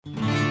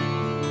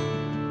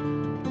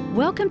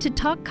Welcome to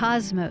Talk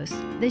Cosmos,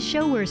 the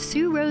show where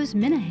Sue Rose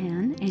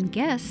Minahan and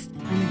guests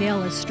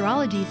unveil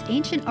astrology's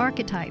ancient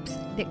archetypes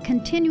that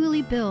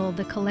continually build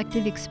the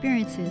collective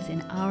experiences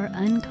in our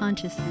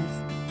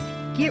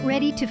unconsciousness. Get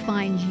ready to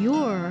find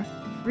your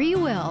free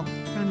will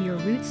from your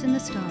roots in the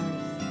stars.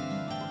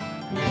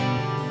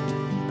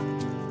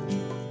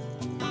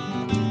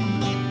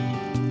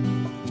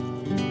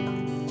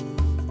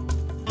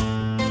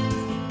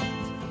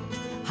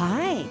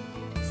 Hi,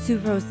 Sue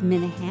Rose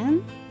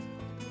Minahan.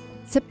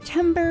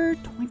 September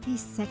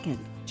 22nd,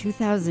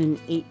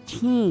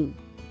 2018.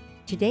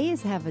 Today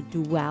is have a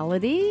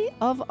duality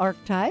of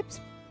archetypes,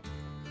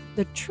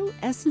 the true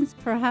essence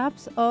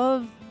perhaps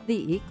of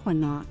the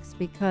equinox,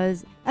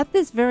 because at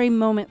this very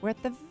moment we're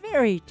at the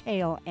very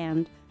tail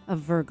end of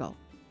Virgo,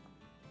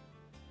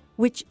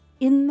 which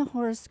in the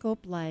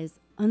horoscope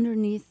lies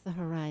underneath the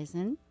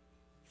horizon,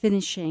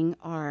 finishing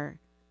our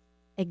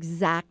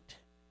exact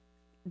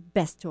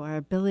best to our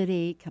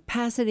ability,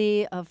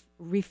 capacity of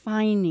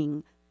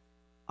refining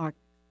our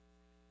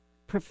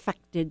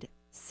perfected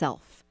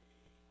self.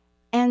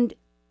 And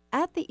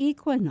at the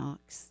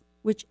equinox,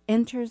 which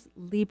enters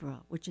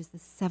Libra, which is the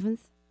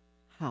seventh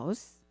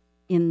house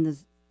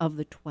of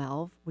the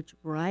 12, which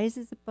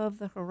rises above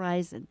the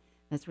horizon.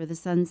 That's where the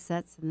sun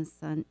sets and the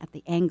sun at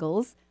the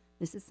angles.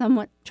 This is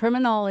somewhat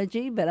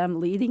terminology, but I'm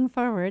leading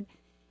forward.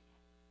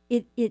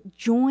 It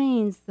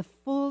joins the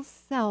full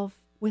self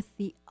with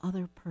the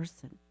other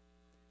person.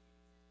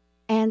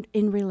 And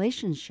in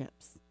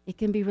relationships, it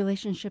can be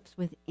relationships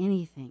with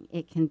anything.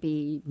 It can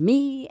be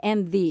me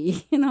and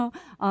thee,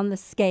 on the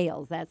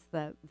scales. That's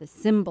the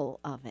symbol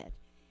of it.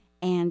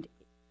 And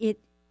it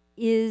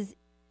is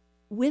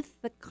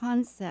with the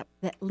concept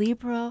that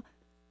Libra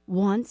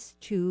wants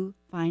to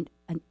find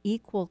an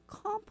equal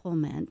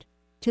complement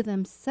to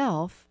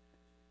themselves,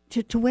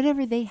 to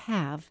whatever they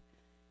have,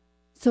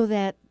 so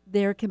that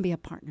there can be a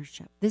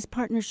partnership. This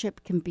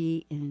partnership can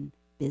be in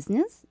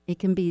business. It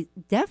can be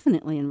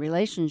definitely in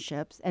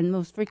relationships, and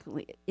most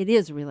frequently it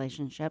is a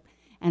relationship.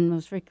 And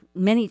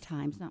many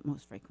times, not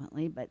most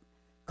frequently, but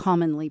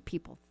commonly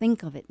people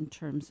think of it in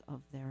terms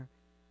of their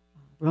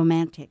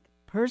romantic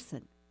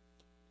person.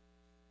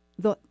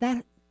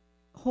 That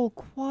whole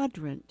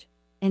quadrant,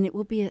 and it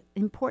will be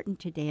important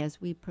today as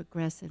we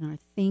progress in our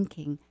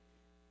thinking,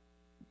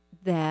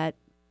 that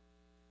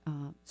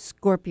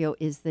Scorpio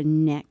is the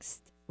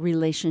next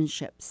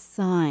relationship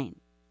sign,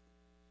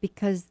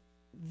 because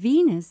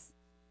Venus,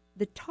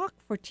 the talk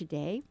for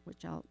today,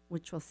 which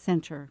will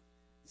center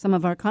some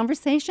of our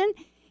conversation,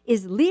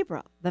 is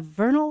Libra, the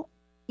vernal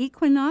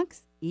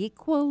equinox,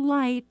 equal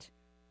light.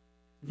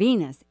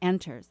 Venus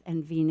enters,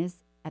 and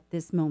Venus at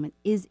this moment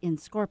is in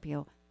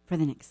Scorpio for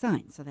the next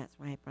sign, so that's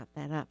why I brought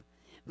that up.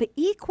 But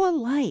equal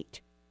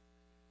light,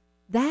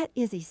 that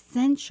is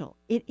essential.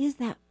 It is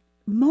that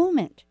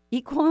moment.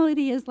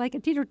 Equality is like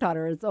a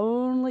teeter-totter. It's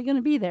only going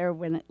to be there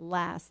when it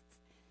lasts.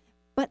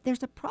 But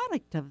there's a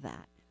product of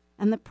that.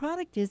 And the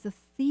product is the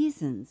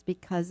seasons,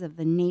 because of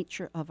the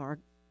nature of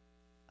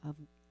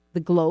the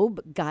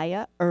globe,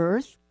 Gaia,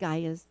 Earth.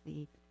 Gaia is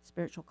the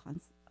spiritual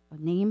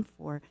name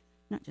for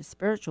not just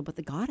spiritual, but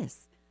the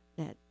goddess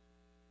that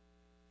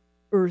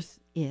Earth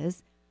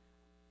is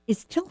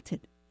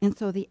tilted. And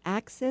so the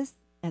axis,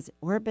 as it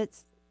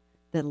orbits,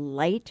 the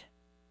light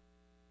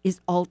is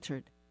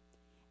altered.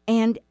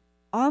 And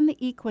on the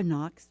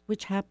equinox,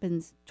 which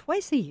happens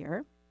twice a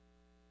year,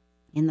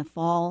 in the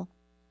fall,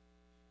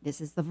 this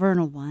is the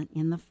vernal one,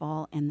 in the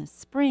fall, and the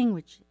spring,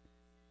 which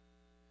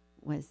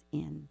was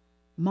in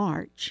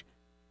March.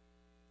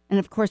 And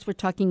of course, we're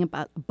talking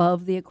about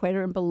above the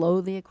equator and below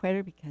the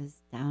equator,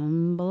 because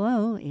down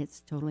below, it's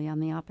totally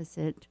on the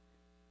opposite.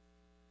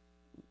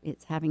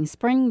 It's having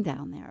spring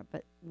down there,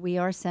 but we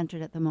are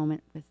centered at the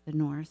moment with the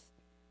north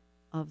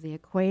of the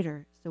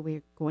equator, so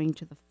we're going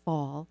to the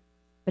fall,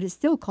 but it's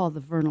still called the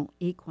vernal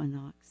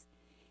equinox.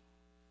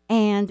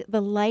 And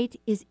the light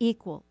is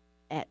equal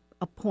at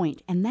a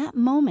point, and that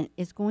moment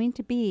is going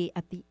to be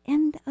at the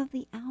end of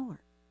the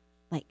hour,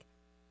 like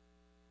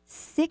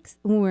 6.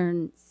 We're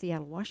in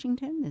Seattle,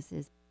 Washington. This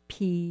is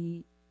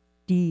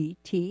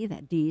PDT.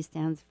 That D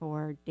stands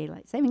for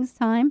Daylight Savings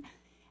Time,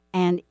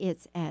 and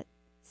it's at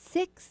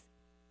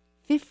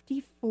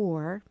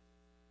 6:54.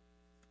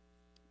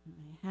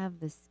 I have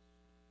this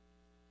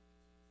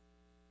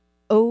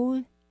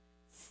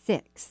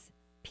 06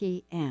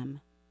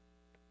 p.m.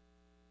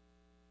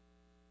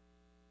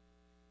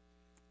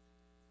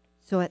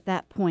 So at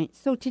that point,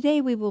 so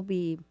today we will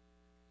be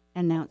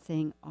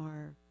announcing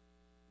our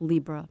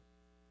Libra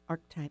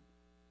archetype.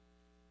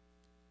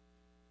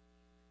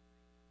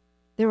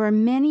 There are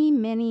many,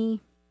 many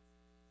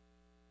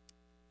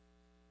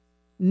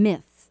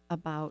myths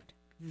about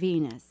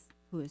Venus,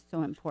 who is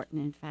so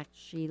important. In fact,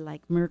 she,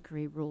 like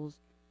Mercury, rules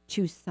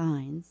 2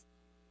 signs,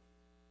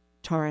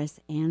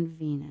 Taurus and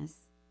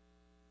Venus.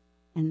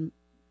 And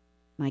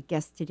my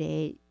guest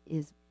today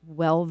is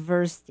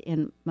well-versed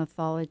in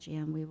mythology,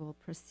 and we will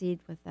proceed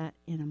with that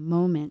in a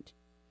moment.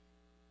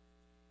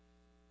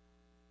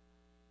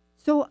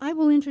 So I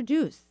will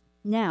introduce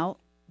now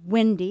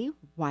Wendy,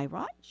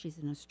 Wywrot. She's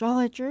an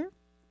astrologer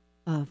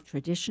of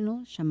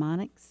traditional,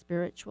 shamanic,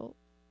 spiritual,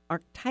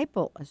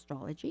 archetypal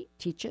astrology,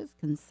 teaches,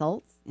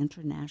 consults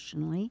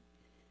internationally.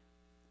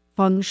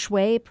 Feng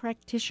Shui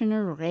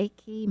practitioner,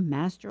 Reiki,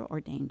 master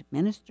ordained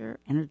minister,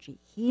 energy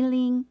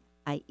healing,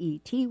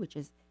 IET, which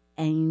is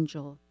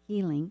angel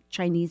healing,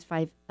 Chinese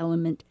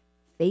 5-element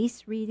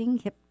face reading,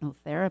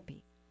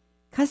 hypnotherapy,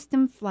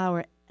 custom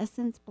flower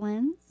essence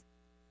blends.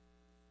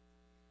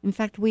 In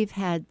fact, we've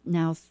had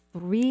now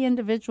 3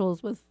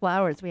 individuals with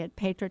flowers. We had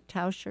Peter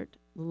Tauschert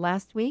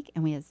last week,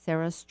 and we had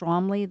Sarah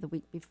Stromley the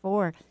week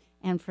before.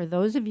 And for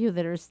those of you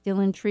that are still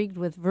intrigued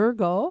with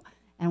Virgo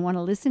and want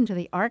to listen to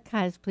the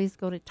archives, please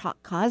go to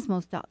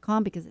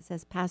talkcosmos.com because it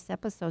says past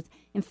episodes.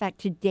 In fact,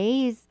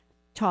 today's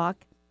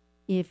talk,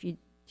 if you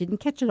didn't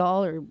catch it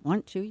all or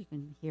want to, you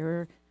can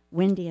hear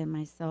Wendy and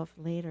myself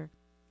later.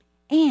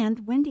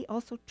 And Wendy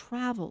also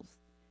travels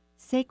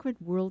sacred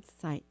world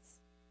sites,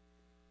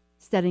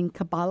 studying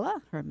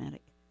Kabbalah,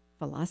 Hermetic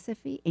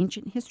philosophy,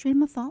 ancient history, and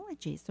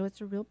mythology. So it's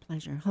a real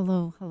pleasure.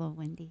 Hello,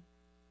 Wendy.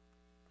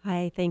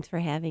 Hi, thanks for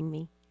having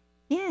me.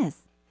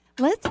 Yes.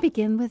 Let's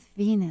begin with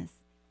Venus.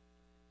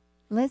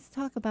 Let's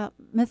talk about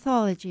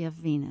mythology of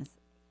Venus.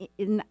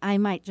 I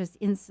might just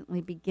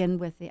instantly begin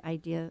with the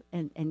idea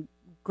and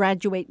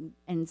graduate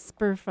and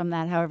spur from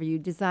that however you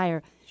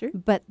desire. Sure.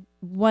 But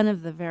one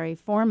of the very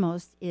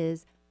foremost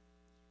is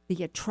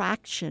the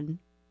attraction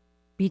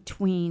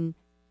between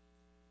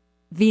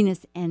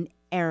Venus and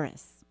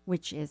Eris,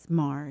 which is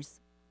Mars.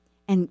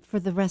 And for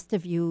the rest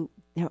of you,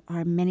 there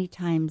are many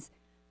times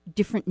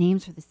different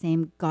names for the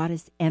same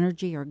goddess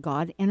energy or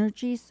god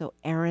energy. So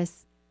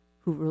Eris,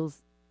 who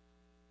rules,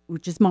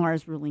 which is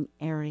Mars ruling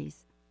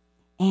Aries.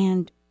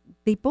 And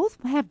they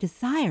both have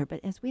desire, but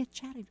as we had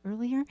chatted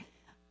earlier,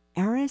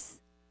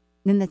 Eris,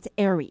 then that's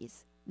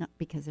Aries, not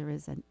because there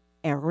is an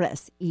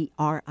Eris,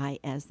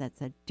 E-R-I-S,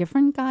 that's a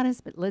different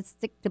goddess, but let's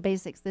stick to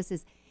basics. This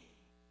is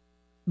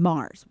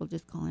Mars. We'll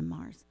just call him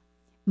Mars.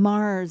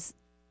 Mars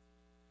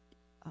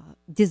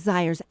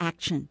desires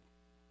action,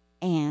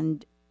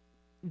 and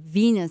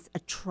Venus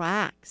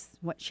attracts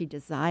what she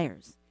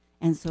desires.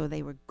 And so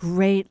they were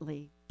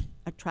greatly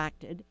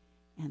attracted,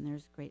 and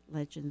there's great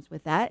legends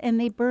with that. And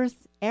they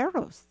birthed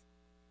Eros,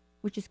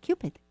 which is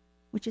Cupid,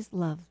 which is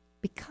love.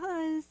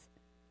 Because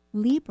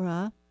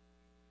Libra,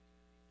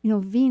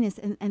 Venus,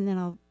 and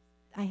then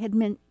I had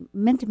meant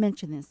to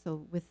mention this,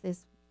 so with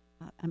this,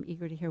 I'm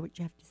eager to hear what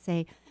you have to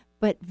say.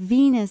 But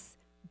Venus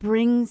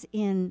brings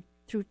in,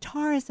 through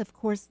Taurus, of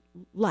course,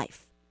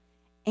 life.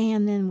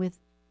 And then with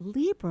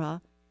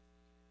Libra,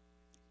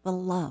 the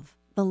love.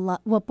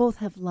 Well, both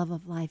have love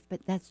of life,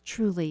 but that's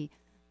truly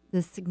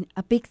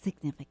a big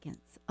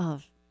significance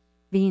of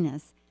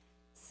Venus.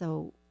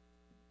 So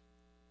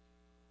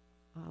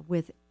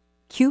with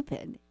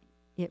Cupid,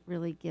 it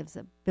really gives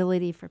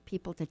ability for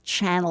people to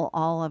channel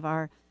all of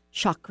our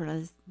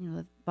chakras.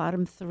 The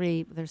bottom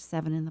 3, there's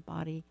 7 in the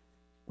body,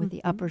 with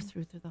the upper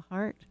through the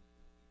heart.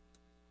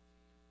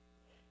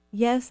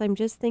 Yes, I'm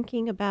just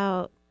thinking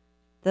about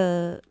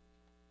the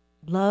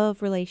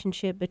love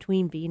relationship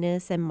between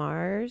Venus and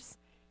Mars.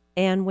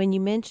 And when you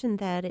mentioned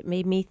that, it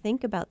made me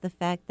think about the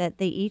fact that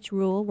they each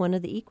rule one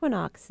of the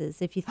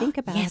equinoxes, if you think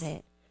about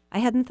it. I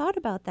hadn't thought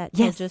about that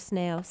till just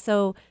now.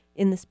 So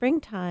in the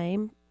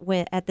springtime,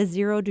 at the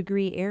 0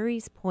 degree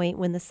Aries point,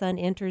 when the sun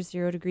enters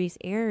 0 degrees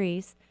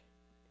Aries,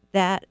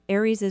 that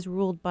Aries is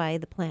ruled by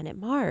the planet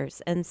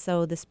Mars. And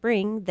so the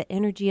spring, the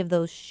energy of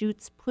those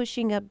shoots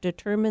pushing up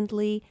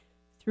determinedly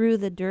through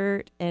the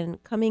dirt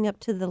and coming up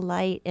to the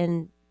light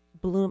and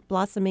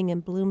blossoming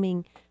and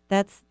blooming,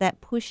 that's that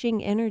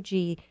pushing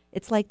energy.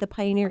 It's like the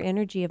pioneer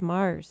energy of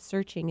Mars,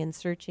 searching and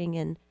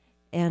searching.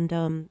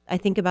 And I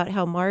think about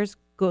how Mars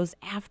goes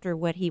after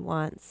what he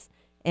wants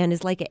and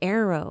is like an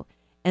arrow.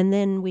 And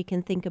then we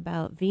can think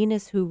about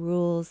Venus, who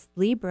rules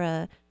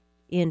Libra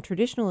in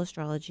traditional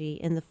astrology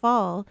in the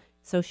fall.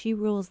 So she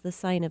rules the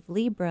sign of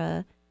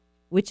Libra,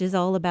 which is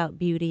all about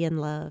beauty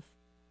and love.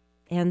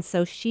 And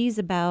so she's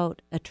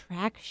about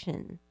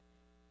attraction,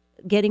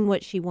 getting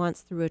what she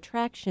wants through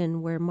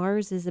attraction, where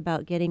Mars is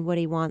about getting what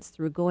he wants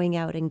through going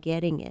out and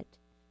getting it.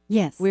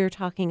 Yes. We were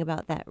talking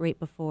about that right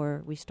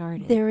before we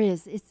started. There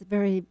is. It's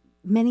very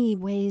many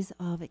ways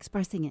of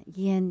expressing it,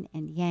 yin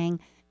and yang.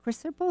 Of course,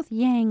 they're both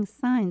yang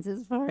signs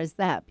as far as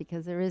that,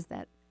 because there is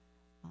that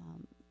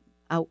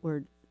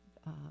outward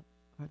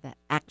or that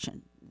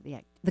action,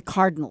 the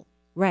cardinal.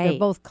 Right. They're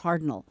both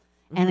cardinal.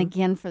 And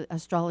again, for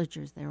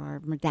astrologers, there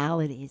are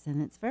modalities,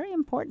 and it's very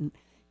important,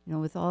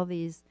 with all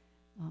these,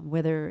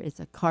 whether it's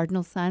a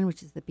cardinal sign,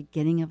 which is the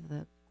beginning of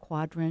the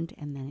quadrant,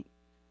 and then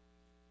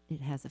it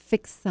has a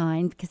fixed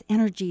sign, because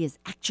energy is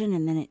action,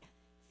 and then it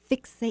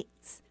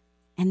fixates,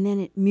 and then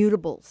it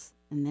mutables,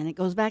 and then it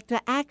goes back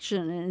to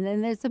action, and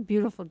then there's a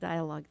beautiful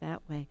dialogue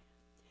that way.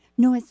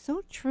 No, it's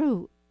so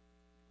true.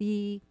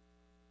 The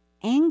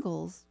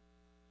angles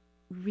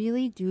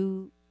really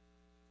do,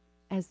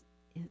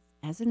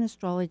 as an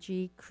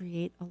astrology,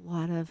 create a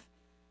lot of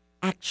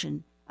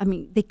action. I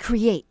mean, they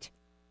create,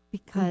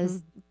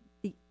 because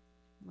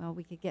well,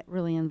 we could get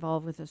really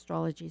involved with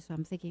astrology, so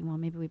I'm thinking, well,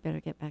 maybe we better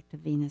get back to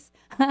Venus.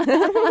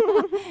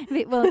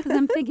 Well, because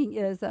I'm thinking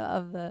of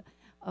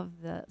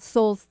the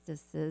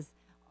solstices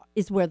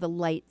is where the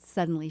light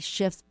suddenly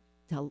shifts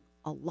to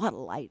a lot of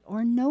light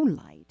or no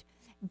light,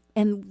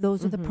 and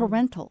those are the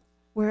parental.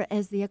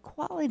 Whereas the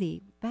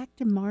equality, back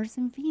to Mars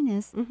and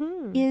Venus,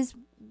 is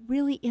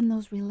really in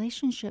those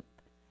relationship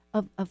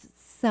of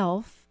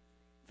self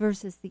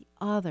versus the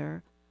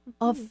other,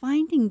 of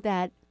finding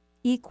that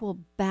equal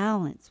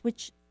balance,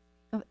 which,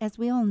 as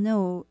we all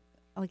know,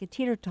 like a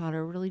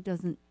teeter-totter really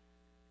doesn't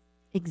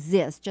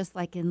exist, just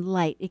like in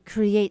light. It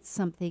creates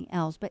something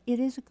else, but it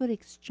is a good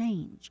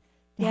exchange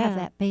to have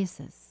that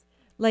basis.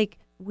 Like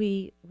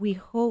we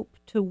hope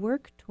to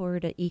work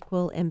toward a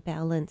equal and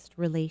balanced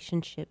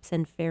relationships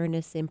and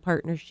fairness in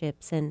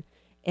partnerships, and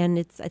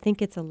I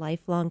think it's a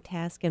lifelong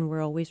task, and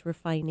we're always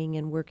refining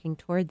and working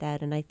toward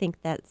that. And I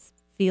think that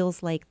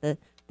feels like the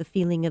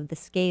feeling of the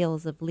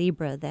scales of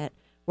Libra, that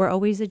we're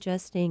always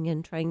adjusting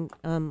and trying,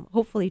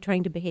 hopefully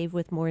trying to behave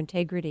with more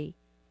integrity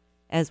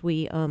as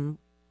we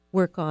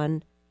work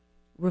on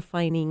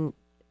refining.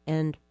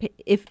 And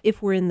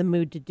if we're in the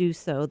mood to do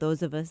so,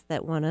 those of us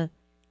that want to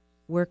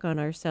work on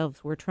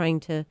ourselves, we're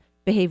trying to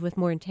behave with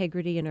more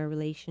integrity in our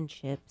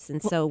relationships.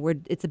 And so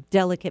it's a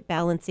delicate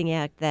balancing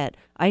act that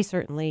I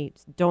certainly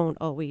don't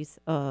always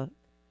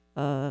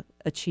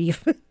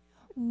achieve.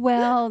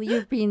 Well,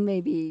 you're being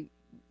maybe,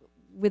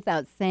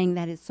 without saying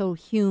that, it's so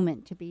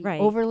human to be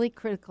overly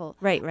critical.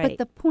 Right. But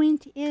the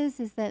point is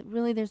that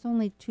really there's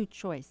only two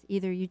choices.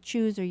 Either you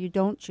choose or you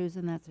don't choose,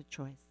 and that's a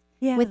choice.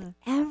 Yeah. With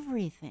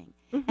everything.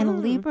 And a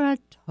Libra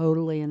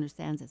totally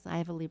understands this. I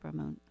have a Libra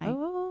moon. I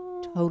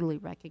totally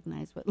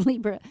recognize what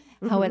Libra,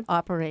 how it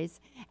operates.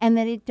 And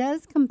that it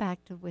does come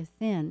back to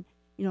within.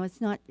 You know,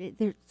 it's not,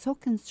 they're so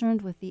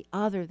concerned with the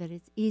other that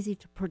it's easy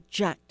to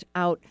project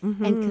out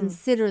and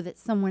consider that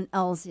someone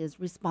else is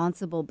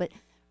responsible. But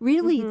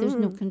really, there's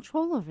no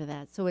control over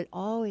that. So it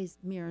always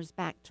mirrors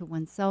back to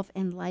oneself.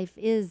 And life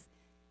is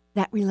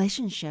that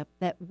relationship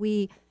that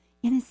we,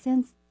 in a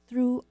sense,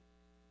 through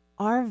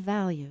our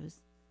values,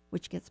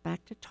 which gets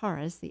back to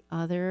Taurus, the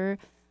other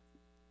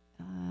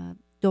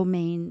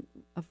domain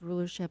of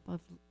rulership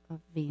of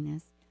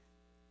Venus,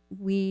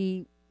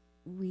 we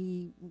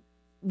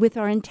with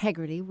our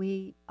integrity,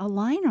 we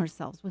align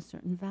ourselves with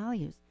certain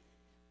values,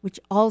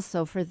 which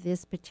also for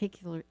this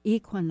particular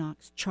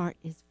equinox chart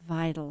is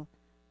vital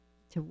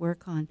to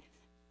work on.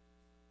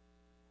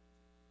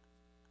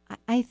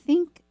 I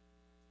think,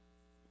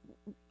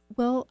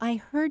 well, I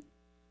heard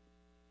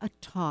a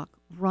talk,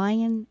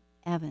 Ryan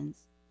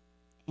Evans,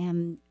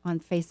 and on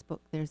Facebook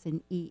there's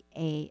an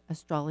EA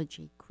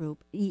astrology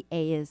group.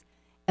 EA is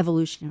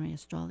evolutionary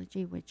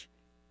astrology,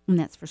 and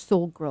that's for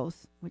soul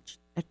growth, which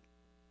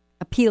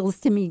appeals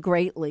to me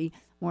greatly,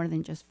 more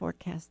than just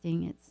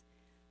forecasting. It's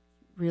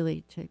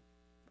really to,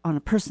 on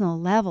a personal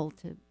level,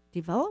 to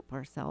develop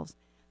ourselves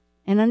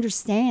and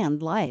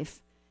understand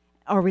life,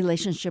 our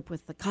relationship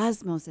with the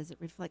cosmos as it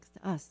reflects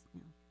to us.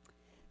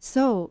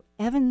 So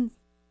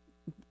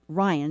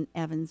Ryan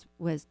Evans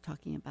was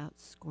talking about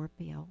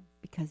Scorpio,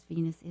 because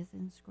Venus is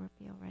in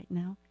Scorpio right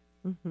now.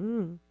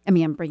 I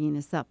mean, I'm bringing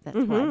this up. That's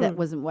why. That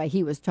wasn't why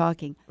he was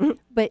talking.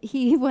 But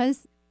he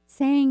was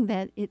saying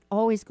that it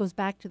always goes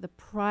back to the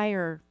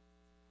prior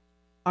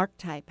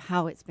archetype,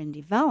 how it's been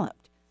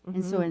developed.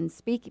 And so in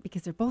speaking,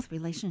 because they're both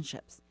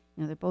relationships,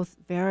 they're both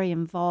very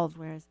involved,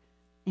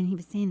 and he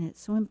was saying that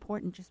it's so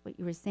important, just what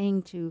you were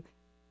saying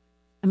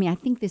I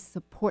think this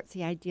supports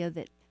the idea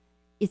that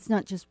it's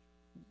not just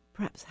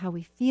perhaps how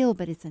we feel,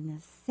 but it's a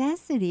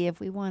necessity if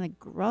we want to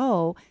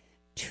grow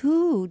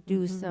to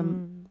do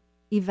some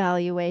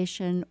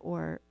evaluation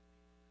or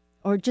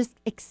just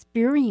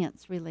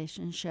experience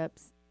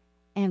relationships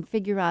and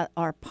figure out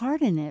our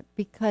part in it,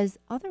 because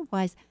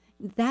otherwise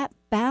that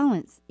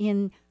balance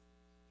in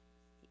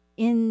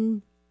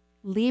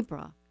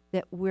Libra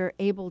that we're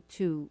able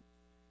to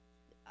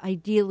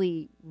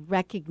ideally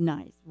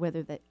recognize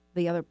whether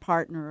the other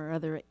partner or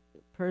other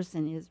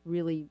person is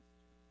really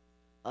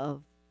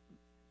of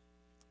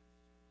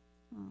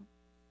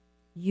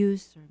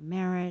use or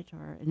merit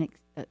or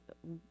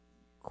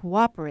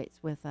cooperates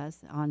with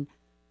us on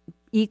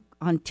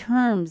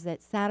terms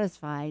that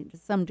satisfy to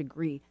some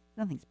degree.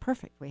 Nothing's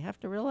perfect, we have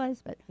to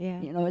realize, but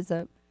it's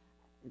a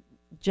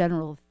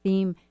general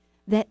theme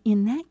that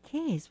in that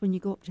case, when you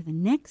go up to the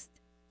next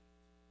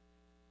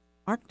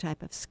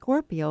archetype of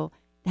Scorpio,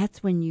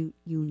 that's when you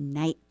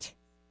unite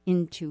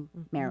into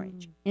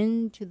marriage,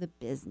 into the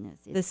business.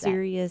 The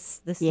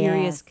serious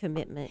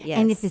commitment, yes.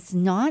 And if it's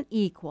not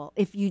equal,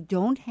 if you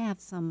don't have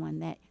someone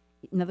that,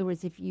 in other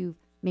words, if you've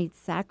made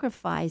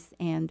sacrifice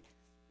and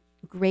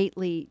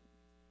greatly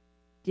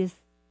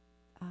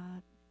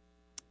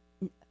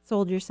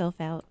sold yourself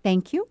out.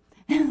 Thank you.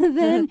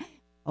 Then,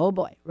 oh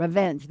boy,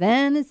 revenge.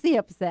 Then it's the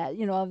upset,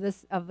 of the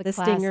classic.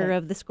 Stinger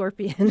of the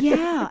scorpion.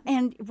 Yeah,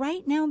 and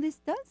right now this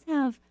does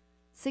have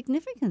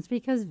significance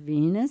because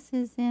Venus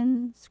is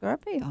in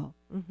Scorpio.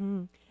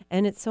 And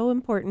it's so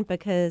important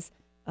because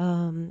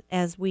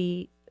as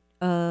we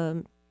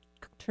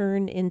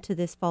turn into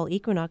this fall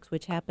equinox,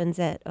 which happens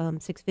at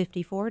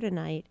 6:54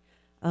 tonight,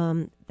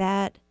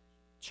 that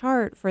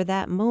chart for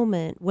that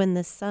moment when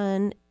the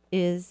sun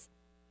is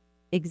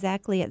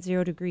exactly at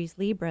 0 degrees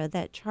Libra,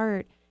 that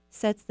chart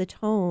sets the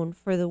tone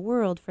for the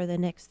world for the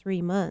next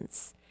 3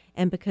 months.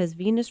 And because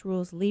Venus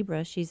rules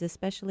Libra, she's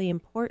especially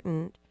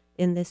important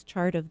in this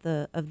chart of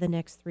the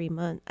next 3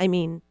 months. I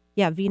mean,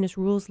 yeah, Venus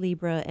rules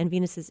Libra, and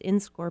Venus is in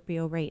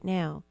Scorpio right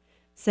now.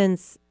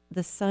 Since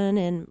the sun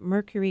and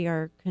Mercury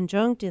are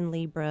conjunct in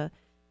Libra,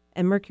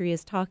 and Mercury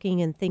is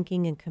talking and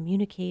thinking and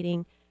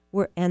communicating,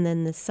 and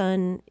then the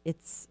sun,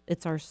 it's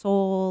our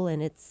soul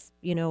and it's,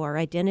 our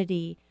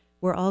identity.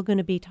 We're all going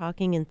to be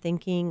talking and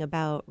thinking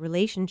about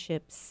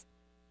relationships.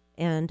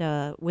 And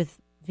with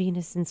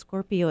Venus in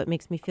Scorpio, it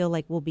makes me feel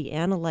like we'll be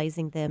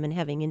analyzing them and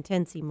having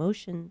intense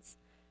emotions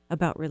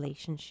about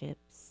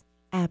relationships.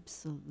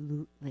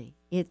 Absolutely.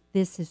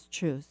 This is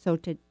true. So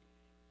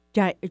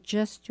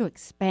just to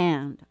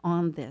expand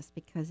on this,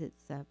 because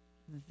it's a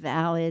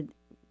valid,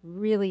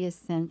 really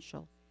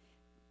essential.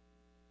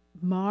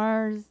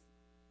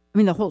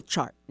 The whole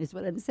chart is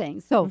what I'm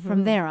saying. So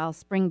from there, I'll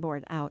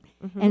springboard out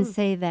and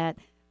say that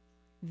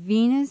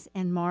Venus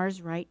and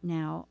Mars right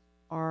now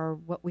are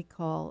what we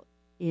call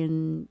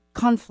in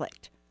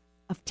conflict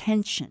of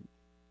tension.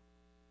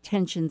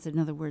 Tension's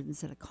another word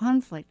instead of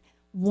conflict.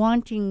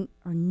 Wanting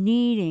or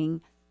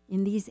needing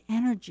in these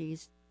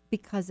energies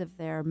because of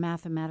their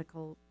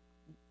mathematical,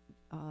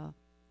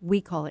 we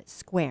call it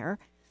square,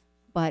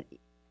 but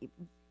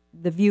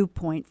the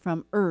viewpoint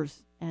from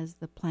Earth as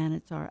the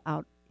planets are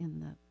out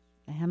in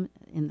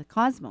the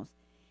cosmos.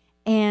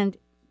 And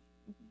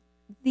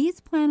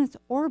these planets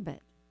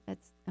orbit.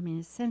 That's,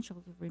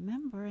 essential to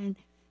remember. And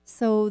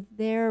so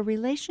their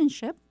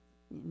relationship,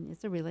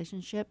 it's a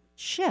relationship,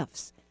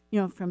 shifts,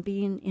 from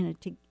being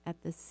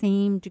at the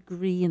same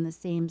degree in the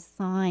same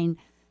sign,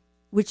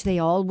 which they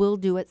all will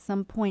do at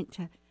some point,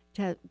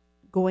 to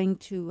going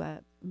to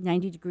a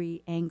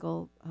 90-degree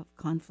angle of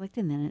conflict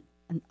and then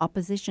an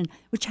opposition,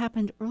 which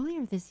happened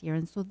earlier this year.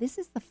 And so this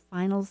is the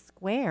final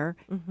square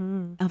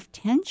of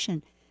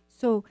tension.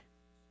 So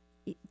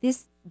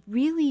this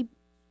really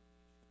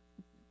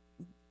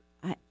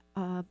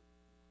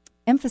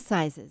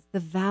emphasizes the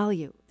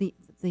value, the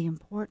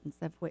importance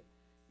of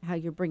how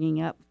you're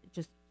bringing up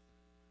just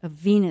of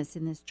Venus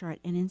in this chart.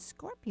 And in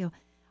Scorpio,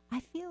 I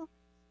feel,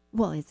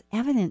 it's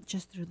evident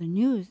just through the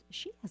news,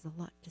 she has a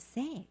lot to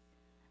say.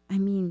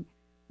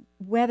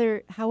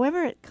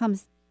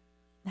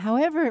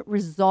 However it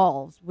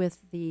resolves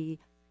with the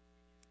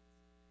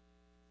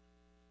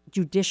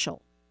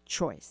judicial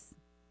choice,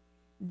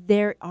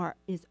 there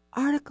is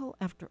article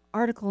after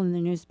article in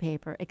the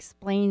newspaper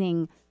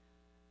explaining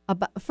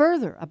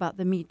further about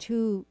the Me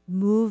Too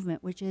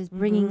movement, which is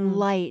bringing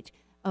light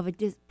of a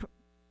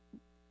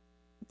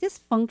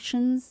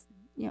dysfunctions.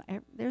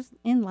 There's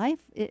in life,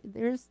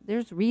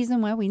 there's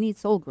reason why we need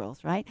soul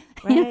growth, right?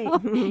 Right.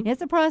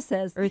 It's a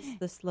process. Earth's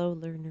the slow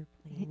learner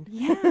plane.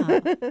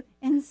 Yeah.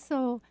 And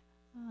so,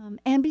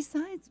 and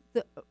besides,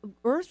 the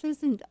Earth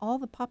isn't, all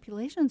the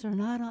populations are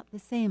not at the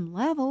same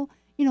level.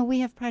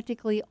 We have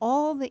practically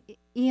all the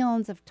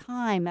eons of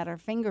time at our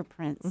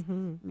fingerprints.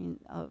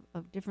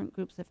 Of different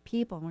groups of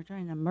people, and we're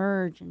trying to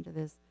merge into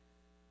this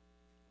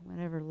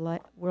whatever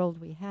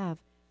world we have.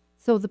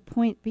 So the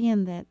point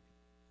being that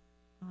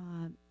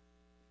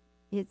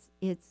it's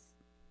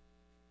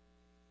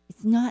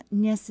not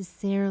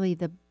necessarily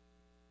the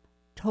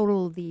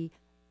total the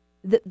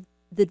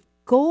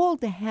goal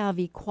to have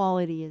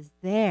equality is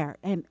there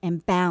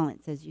and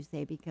balance, as you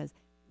say, because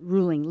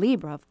ruling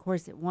Libra, of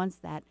course, it wants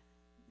that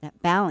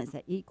balance,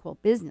 that equal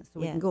business, so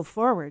we can go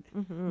forward.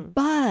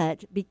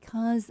 But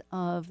because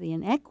of the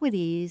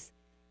inequities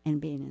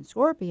and being in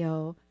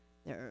Scorpio,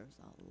 there's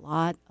a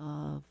lot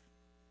of,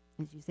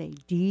 as you say,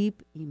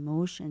 deep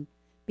emotion,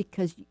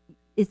 because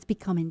it's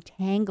become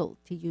entangled,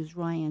 to use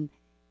Ryan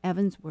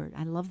Evans' word.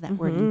 I love that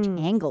word,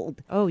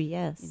 entangled. Oh,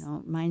 yes. It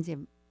reminds you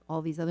of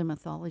all these other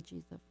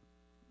mythologies of,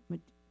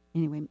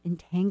 anyway,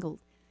 entangled.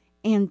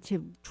 And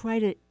to try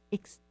to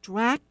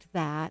extract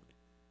that,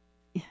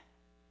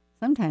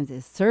 sometimes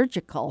it's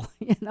surgical,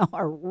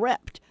 or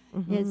ripped.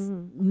 It's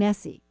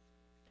messy.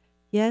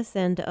 Yes,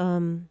 and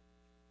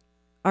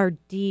our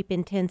deep,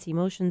 intense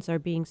emotions are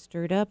being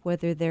stirred up,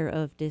 whether they're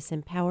of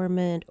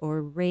disempowerment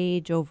or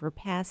rage over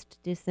past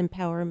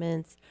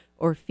disempowerments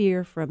or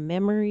fear from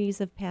memories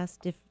of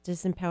past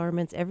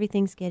disempowerments.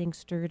 Everything's getting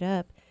stirred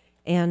up.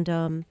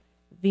 And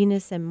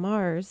Venus and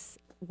Mars,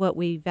 what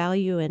we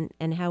value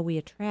and how we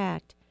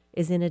attract,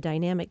 is in a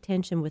dynamic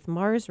tension with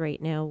Mars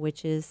right now,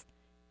 which is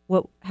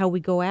how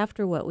we go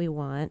after what we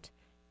want.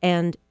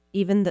 And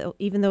even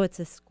though it's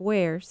a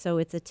square, so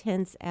it's a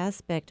tense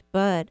aspect,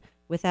 but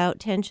without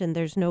tension,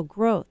 there's no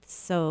growth.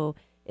 So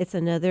it's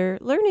another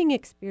learning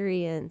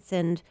experience,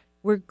 and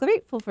we're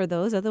grateful for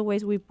those.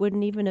 Otherwise, we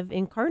wouldn't even have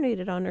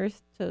incarnated on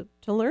Earth to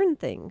learn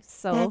things.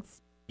 So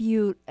that's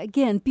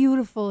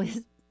beautiful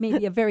is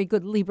maybe a very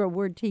good Libra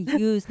word to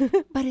use,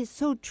 but it's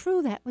so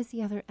true. That was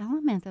the other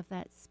element of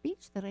that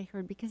speech that I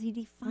heard, because he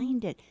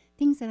defined it.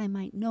 Things that I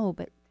might know,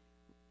 but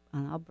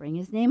and I'll bring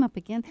his name up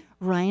again,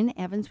 Ryan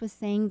Evans was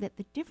saying that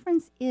the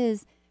difference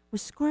is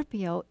with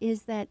Scorpio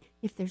is that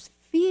if there's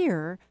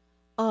fear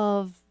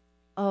of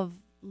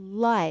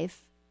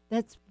life,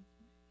 that's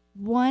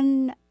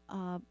one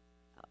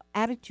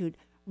attitude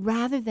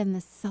rather than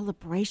the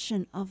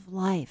celebration of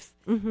life.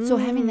 So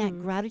having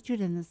that gratitude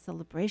and the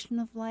celebration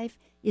of life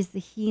is the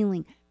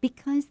healing,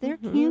 because there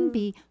can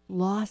be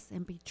loss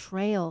and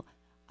betrayal.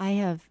 I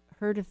have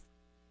heard of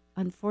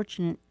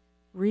unfortunate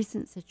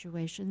recent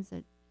situations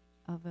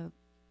of an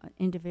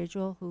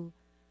individual who,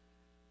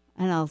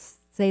 and I'll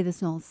say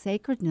this in all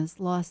sacredness,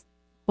 lost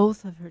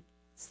both of her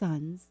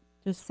sons.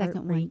 The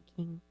second one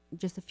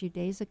just a few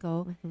days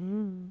ago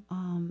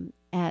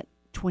at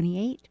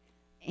 28,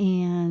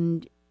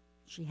 and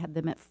she had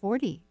them at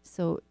 40.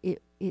 So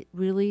it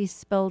really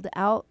spelled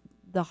out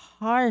the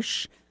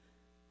harsh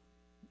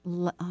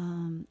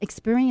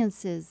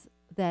experiences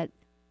that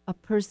a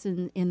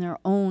person in their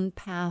own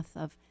path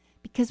of,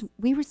 because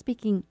we were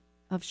speaking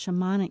of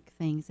shamanic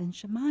things, and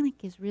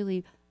shamanic is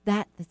really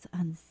that's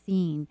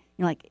unseen.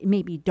 You know, like it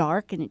may be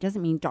dark, and it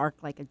doesn't mean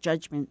dark like a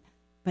judgment,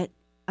 but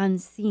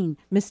unseen,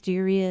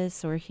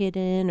 mysterious or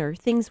hidden, or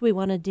things we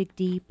want to dig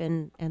deep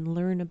and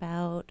learn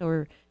about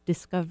or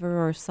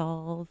discover or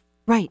solve.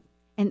 Right,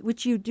 and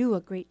which you do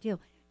a great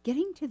deal.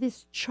 Getting to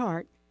this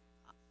chart,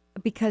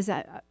 because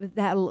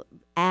that'll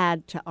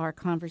add to our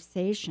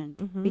conversation,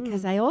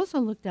 because I also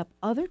looked up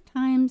other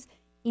times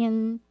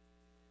in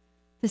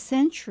the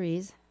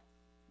centuries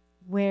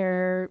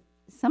where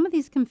some of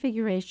these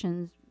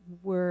configurations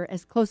were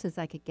as close as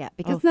I could get,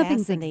 because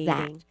nothing's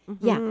exact.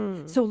 Yeah.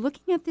 So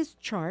looking at this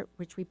chart,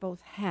 which we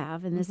both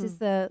have, and this is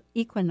the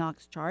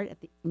Equinox chart at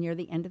near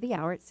the end of the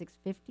hour at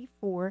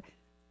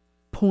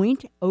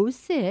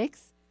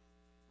 6:54.06.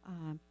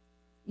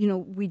 You know,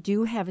 we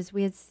do have, as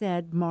we had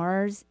said,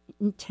 Mars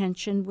in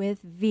tension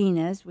with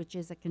Venus, which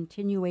is a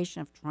continuation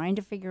of trying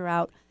to figure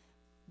out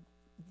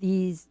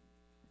these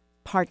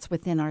parts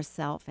within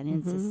ourself and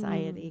in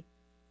society,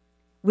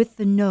 with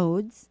the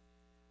nodes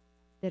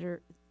that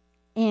are,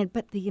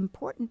 but the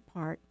important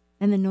part,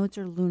 and the nodes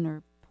are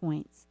lunar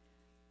points,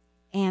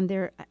 and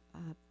they're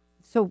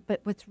but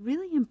what's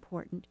really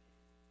important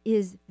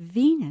is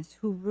Venus,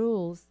 who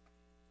rules,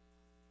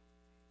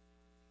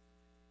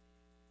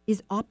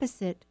 is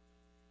opposite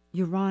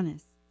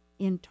Uranus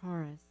in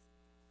Taurus,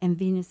 and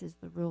Venus is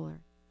the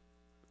ruler.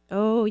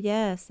 Oh,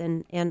 yes,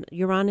 and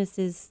Uranus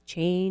is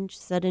change,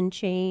 sudden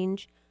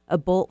change, a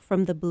bolt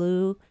from the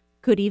blue,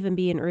 could even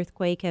be an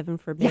earthquake, heaven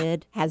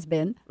forbid. Yeah, has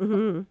been.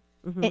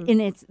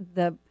 And it's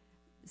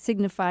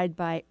signified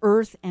by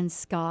earth and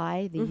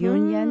sky, the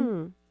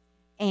union.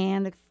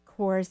 And, of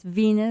course,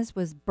 Venus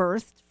was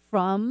birthed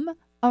from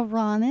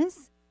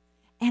Uranus.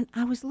 And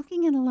I was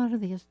looking at a lot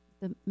of the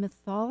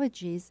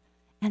mythologies,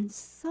 and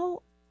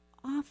so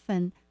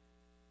often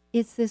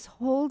it's this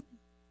whole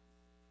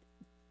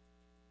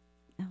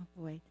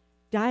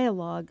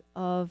dialogue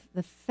of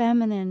the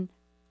feminine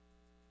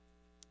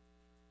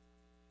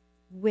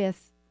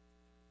with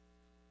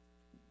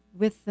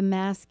the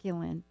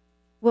masculine.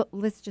 Well,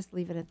 let's just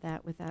leave it at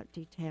that without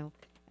detail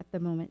at the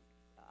moment,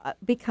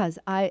 because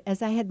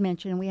as I had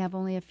mentioned, we have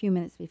only a few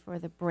minutes before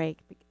the break,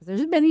 because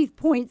there's many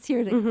points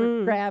here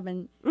to grab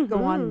and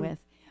go on with.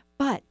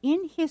 But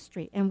in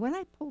history, and what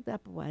I pulled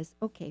up was,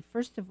 okay,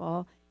 first of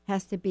all,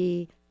 has to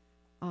be,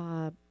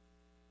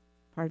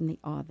 pardon the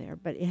awe there,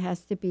 but it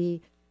has to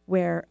be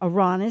where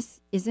Uranus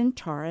is in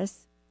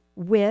Taurus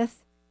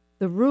with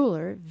the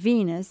ruler,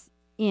 Venus,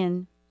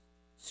 in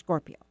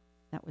Scorpio.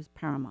 That was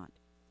paramount.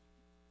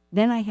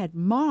 Then I had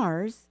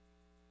Mars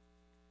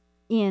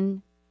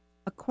in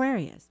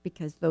Aquarius,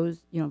 because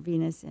those,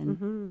 Venus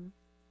and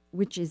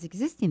which is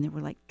existing. There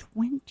were like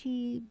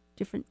 20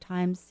 different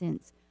times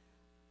since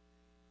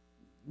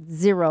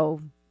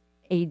 0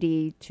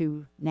 AD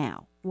to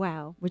now.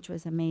 Wow. Which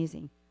was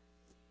amazing.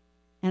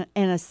 And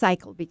a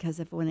cycle, because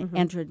of when it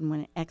entered and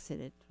when it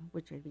exited,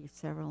 which would be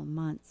several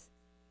months.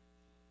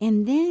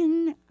 And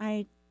then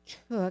I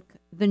took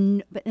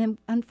but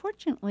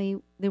unfortunately,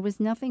 there was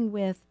nothing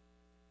with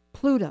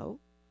Pluto.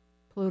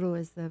 Pluto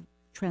is the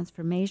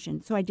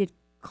transformation. So I did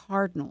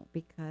cardinal,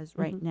 because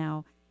right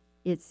now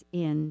it's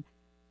in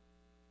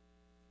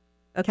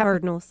a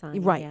cardinal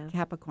sign. Right, yeah.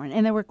 Capricorn.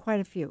 And there were quite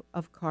a few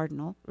of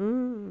cardinal.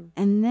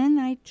 And then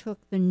I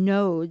took the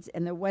nodes,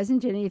 and there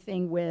wasn't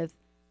anything with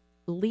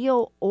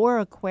Leo or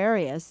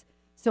Aquarius.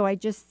 So I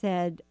just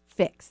said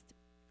fixed.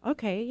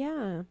 Okay,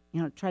 yeah.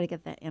 Try to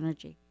get that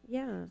energy.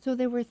 Yeah. So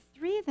there were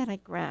 3 that I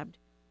grabbed.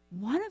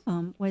 One of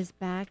them was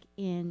back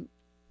in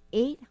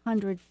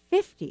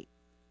 850,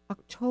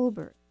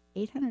 October,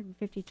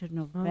 850 to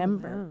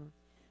November. Oh, wow.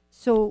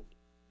 So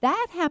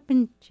that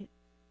happened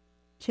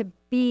to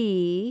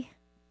be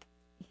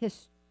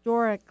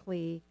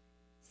historically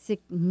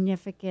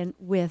significant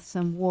with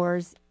some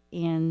wars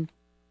in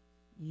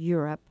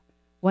Europe.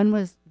 One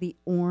was the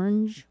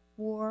Orange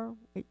War,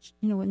 which,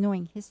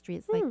 knowing history,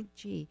 it's like,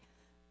 gee,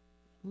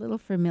 a little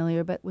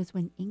familiar, but was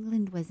when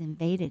England was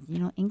invaded.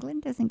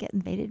 England doesn't get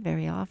invaded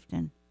very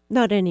often.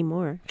 Not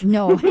anymore.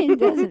 No, it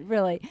doesn't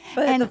really.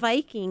 But And the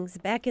Vikings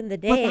back in the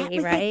well, day, that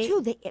was right? it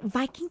too. The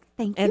Vikings,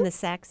 thank you. And the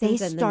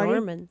Saxons and the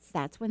Normans.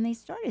 That's when they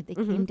started. They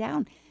Mm-hmm. came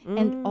down.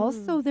 And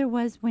also there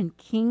was when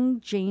King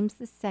James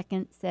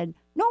II said,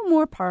 no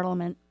more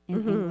Parliament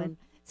in Mm-hmm. England.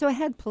 So it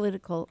had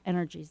political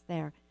energies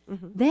there.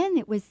 Then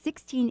it was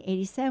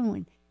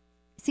 1687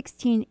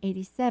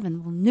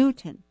 when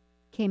Newton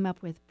came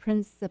up with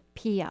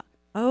Principia.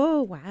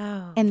 Oh,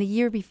 wow. And the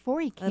year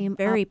before he came a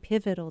very up,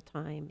 pivotal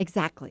time.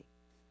 exactly,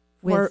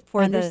 For- with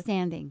for the-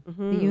 understanding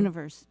the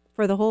universe.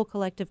 For the whole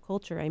collective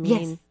culture, I mean.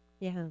 Yes.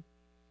 Yeah.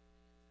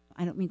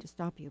 I don't mean to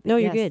stop you. But No,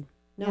 you're yes. good.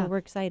 No, Yeah. we're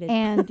excited.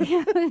 And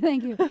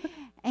thank you.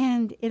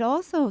 And it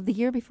also, the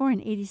year before in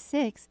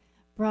 86,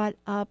 brought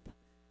up,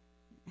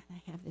 and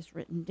I have this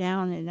written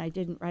down and I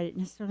didn't write it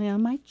necessarily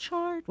on my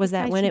chart. was which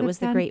I that when should it have was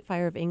the done. Great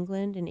Fire of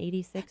England in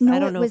 86? No, I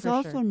don't know it was for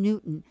also sure.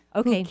 Newton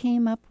Okay. who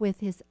came up with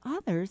his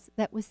others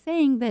that was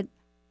saying that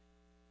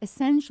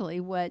essentially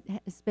what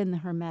has been the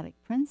Hermetic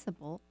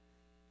principle,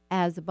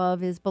 as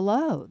above is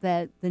below,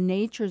 that the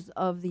natures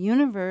of the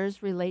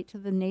universe relate to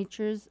the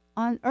natures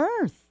on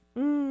Earth.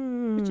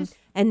 Which is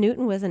And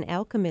Newton was an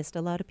alchemist.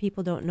 A lot of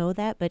people don't know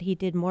that, but he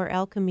did more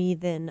alchemy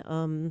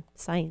than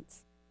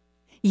science.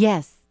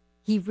 Yes,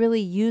 he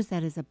really used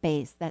that as a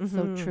base. That's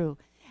so true.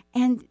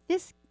 And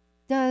this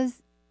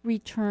does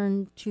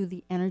return to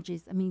the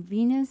energies. I mean,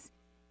 Venus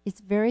is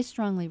very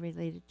strongly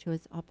related to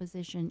its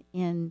opposition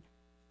in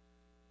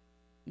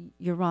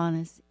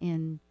Uranus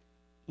in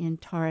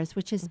Taurus,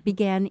 which is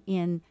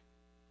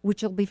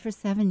which will be for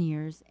 7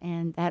 years,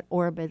 and that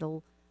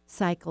orbital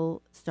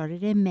cycle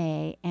started in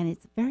May, and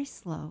it's very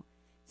slow.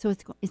 So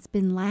it's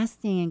been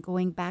lasting and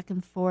going back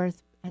and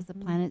forth as the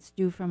planets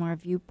do from our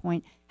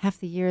viewpoint. Half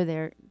the year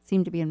they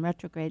seem to be in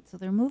retrograde, so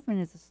their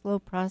movement is a slow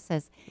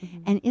process,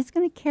 and it's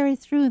going to carry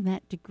through in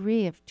that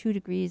degree of 2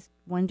 degrees,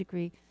 1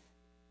 degree,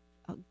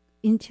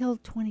 until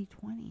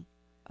 2020.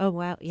 Oh,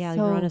 wow. Yeah,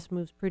 So- Uranus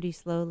moves pretty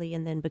slowly,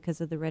 and then because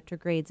of the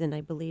retrogrades, and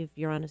I believe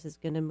Uranus is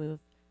going to move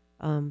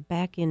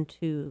back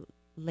into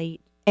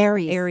late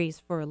Aries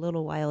for a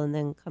little while and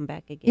then come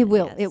back again. It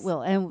will, yes. it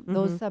will. And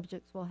those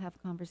subjects we'll have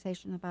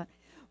conversation about.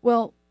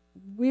 Well,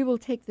 we will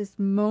take this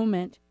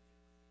moment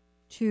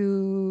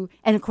to,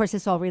 and of course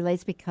this all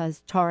relates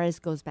because Taurus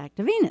goes back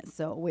to Venus.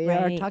 So we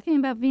are Right. talking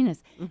about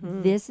Venus.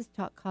 This is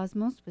Talk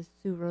Cosmos with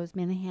Sue Rose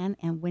Minahan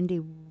and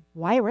Wendy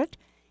Wywrot,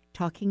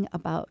 talking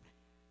about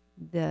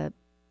the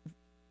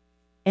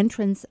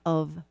entrance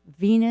of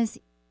Venus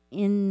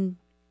into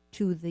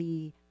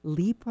the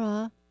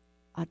Libra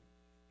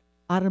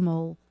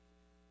autumnal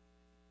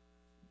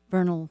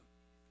vernal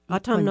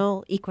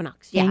Autumnal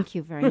equinox. Yeah. Thank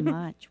you very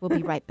much. We'll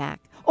be right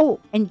back. Oh,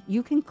 and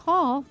you can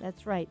call.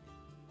 That's right.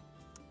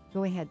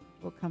 Go ahead.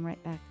 We'll come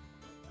right back.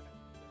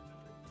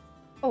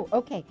 Oh,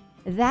 okay.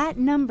 That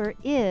number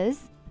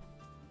is,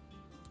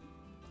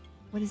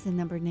 what is the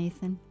number,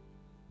 Nathan?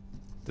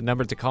 The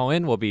number to call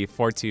in will be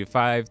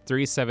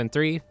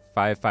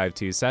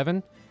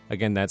 425-373-5527.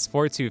 Again, that's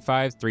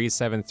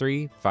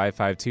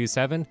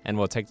 425-373-5527, and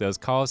we'll take those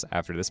calls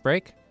after this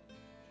break.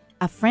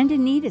 A friend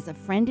in need is a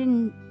friend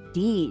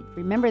indeed.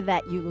 Remember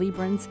that, you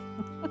Librans.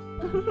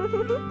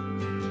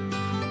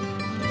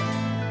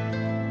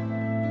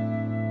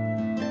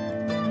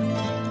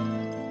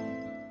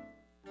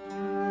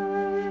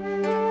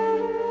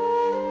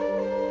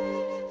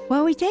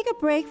 While we take a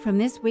break from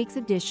this week's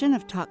edition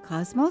of Talk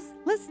Cosmos,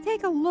 let's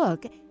take a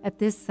look at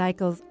this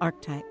cycle's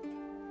archetype.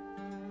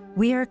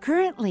 We are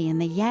currently in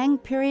the Yang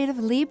period of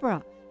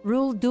Libra,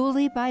 ruled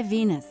dually by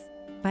Venus.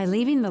 By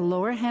leaving the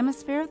lower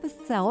hemisphere of the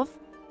self,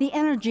 the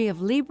energy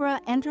of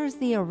Libra enters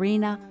the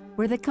arena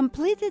where the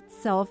completed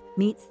self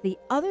meets the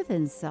other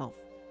than self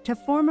to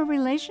form a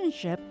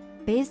relationship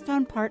based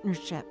on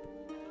partnership.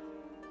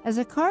 As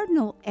a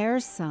cardinal air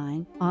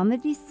sign on the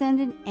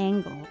descendant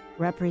angle,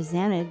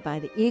 represented by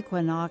the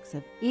equinox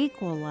of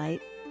equal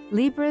light,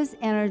 Libra's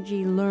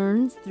energy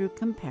learns through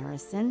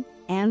comparison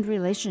and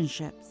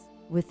relationships,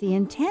 with the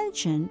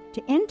intention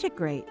to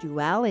integrate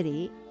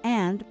duality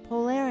and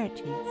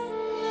polarities.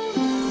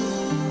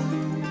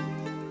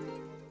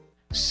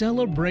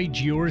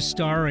 Celebrate your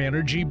star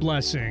energy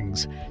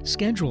blessings.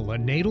 Schedule a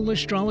natal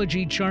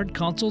astrology chart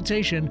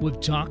consultation with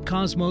Talk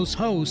Cosmos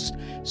host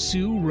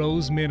Sue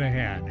Rose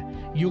Minahan.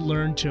 You'll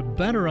learn to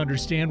better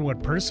understand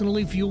what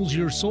personally fuels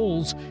your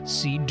soul's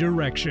seed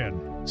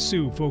direction.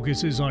 Sue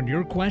focuses on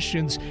your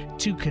questions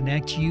to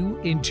connect you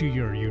into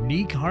your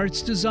unique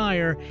heart's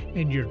desire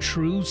and your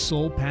true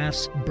soul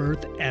path's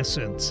birth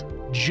essence.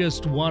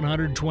 Just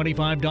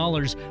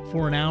 $125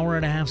 for an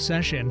hour-and-a-half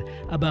session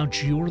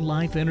about your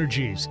life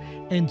energies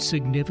and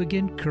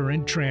significant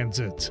current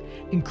transits,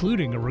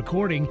 including a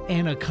recording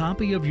and a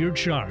copy of your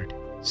chart.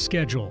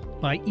 Schedule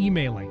by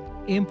emailing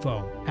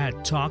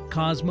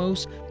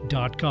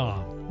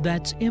info@talkcosmos.com.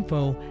 That's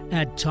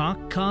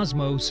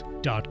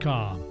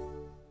info@talkcosmos.com.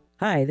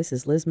 Hi, this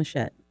is Liz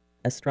Machette,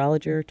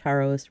 astrologer,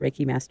 tarotist,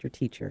 Reiki master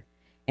teacher,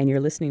 and you're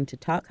listening to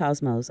Talk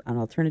Cosmos on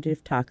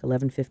Alternative Talk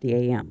 1150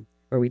 AM,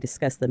 where we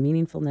discuss the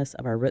meaningfulness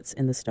of our roots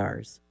in the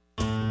stars.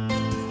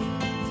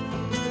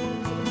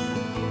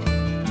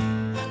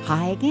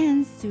 Hi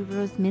again, Sue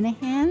Rose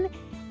Minahan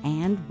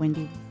and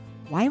Wendy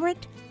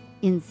Wywrot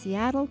in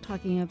Seattle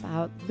talking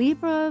about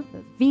Libra,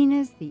 the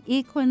Venus, the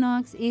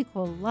Equinox,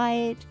 equal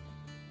light.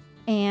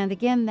 And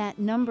again, that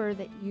number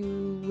that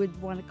you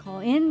would want to call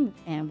in,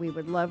 and we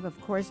would love, of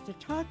course, to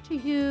talk to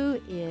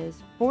you,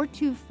 is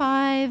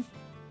 425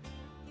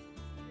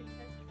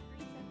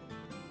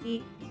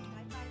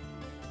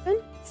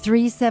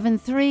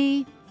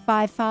 373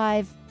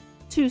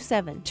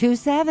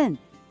 5527.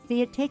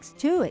 See, it takes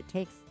two.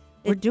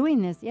 We're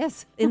doing this,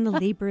 yes. In the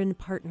Libran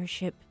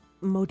partnership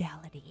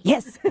modality.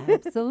 Yes,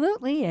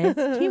 absolutely.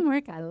 It's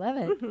teamwork. I love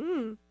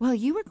it. Well,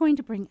 you were going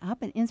to bring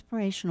up an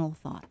inspirational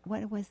thought.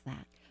 What was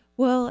that?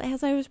 Well,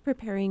 as I was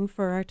preparing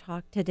for our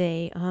talk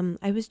today,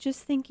 I was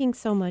just thinking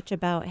so much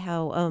about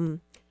how,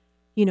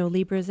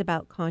 Libra is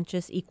about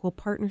conscious equal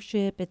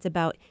partnership. It's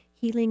about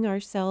healing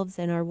ourselves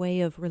and our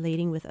way of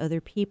relating with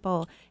other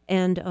people.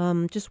 And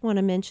just want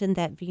to mention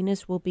that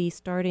Venus will be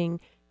starting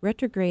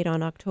retrograde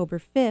on October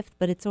 5th,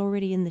 but it's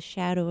already in the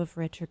shadow of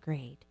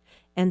retrograde.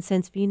 And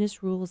since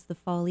Venus rules the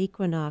fall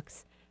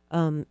equinox,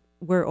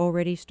 we're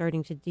already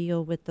starting to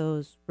deal with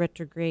those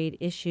retrograde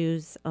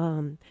issues.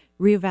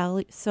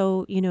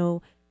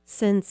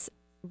 Since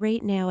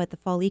right now at the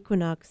fall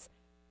equinox,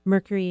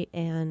 Mercury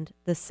and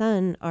the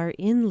Sun are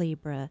in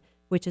Libra,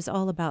 which is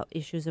all about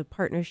issues of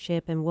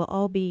partnership, and we'll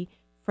all be,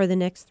 for the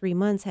next 3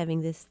 months,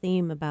 having this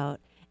theme about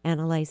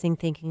analyzing,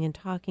 thinking, and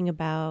talking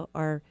about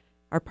our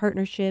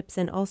partnerships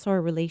and also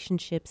our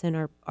relationships and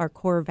our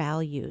core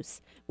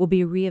values. We'll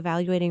be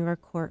reevaluating our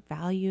core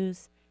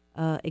values,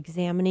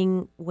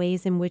 examining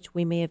ways in which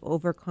we may have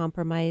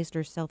overcompromised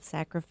or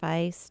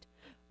self-sacrificed,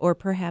 or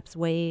perhaps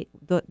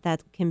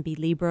that can be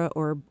Libra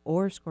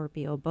or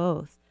Scorpio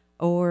both,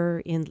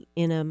 or in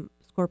a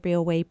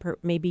Scorpio way,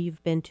 maybe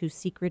you've been too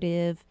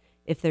secretive.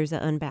 If there's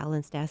an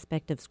unbalanced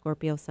aspect of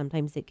Scorpio,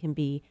 sometimes it can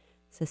be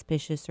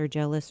suspicious or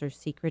jealous or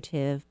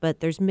secretive, but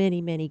there's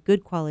many, many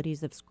good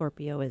qualities of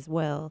Scorpio as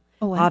well,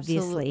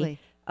 obviously.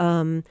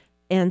 And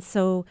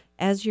so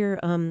as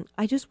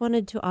I just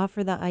wanted to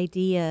offer the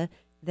idea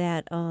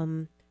that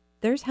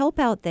there's help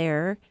out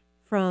there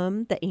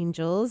from the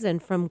angels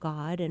and from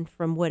God and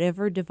from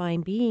whatever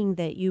divine being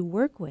that you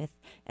work with.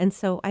 And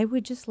so I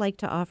would just like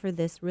to offer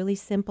this really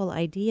simple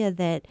idea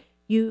that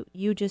you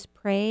just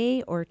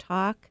pray or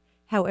talk,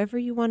 however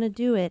you want to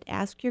do it.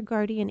 Ask your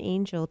guardian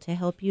angel to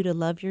help you to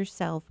love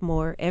yourself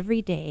more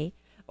every day.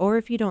 Or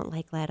if you don't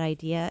like that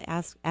idea,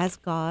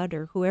 ask God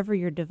or whoever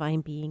your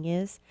divine being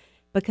is.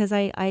 Because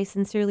I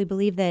sincerely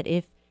believe that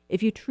if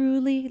you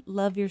truly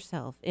love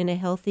yourself in a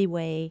healthy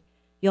way,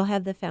 you'll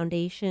have the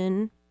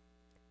foundation,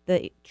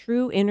 the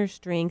true inner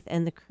strength,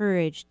 and the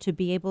courage to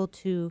be able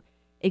to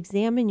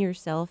examine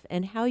yourself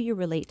and how you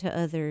relate to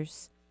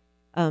others,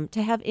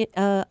 to have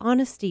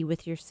honesty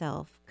with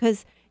yourself.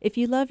 Because if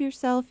you love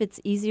yourself,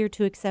 it's easier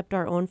to accept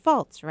our own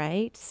faults,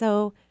 right?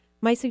 So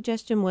my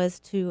suggestion was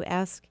to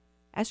ask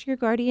your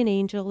guardian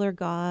angel or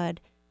God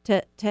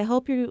to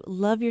help you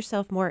love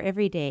yourself more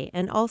every day.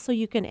 And also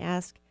you can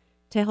ask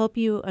to help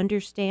you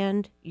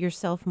understand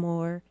yourself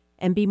more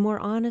and be more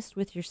honest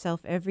with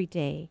yourself every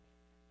day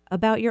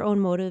about your own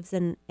motives.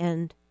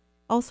 And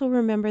also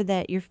remember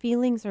that your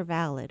feelings are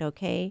valid,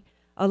 okay?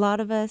 A lot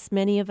of us,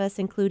 many of us,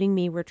 including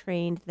me, were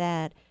trained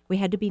that we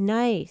had to be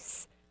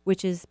nice,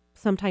 which is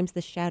sometimes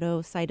the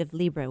shadow side of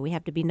Libra. We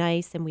have to be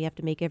nice and we have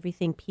to make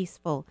everything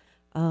peaceful.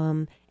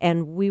 And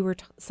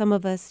some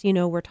of us,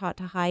 were taught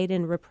to hide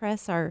and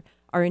repress our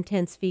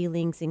intense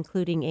feelings,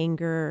 including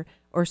anger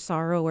or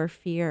sorrow or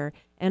fear.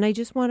 And I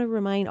just want to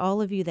remind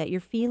all of you that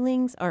your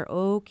feelings are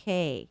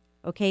okay.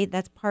 Okay,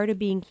 that's part of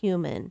being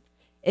human.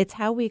 It's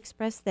how we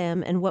express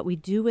them and what we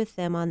do with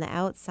them on the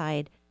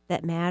outside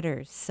that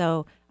matters.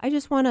 So I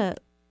just want to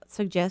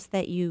suggest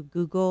that you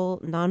Google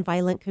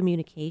nonviolent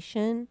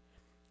communication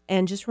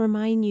and just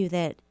remind you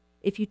that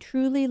if you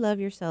truly love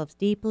yourselves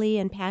deeply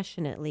and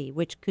passionately,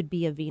 which could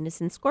be a Venus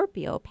in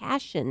Scorpio,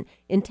 passion,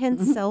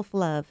 intense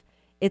self-love,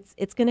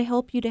 it's going to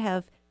help you to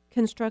have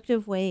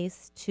constructive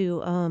ways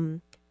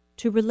to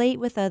relate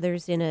with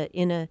others in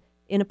a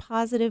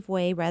positive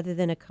way rather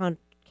than a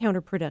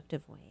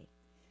counterproductive way.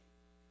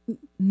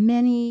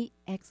 Many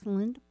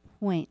excellent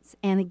points.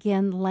 And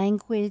again,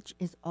 language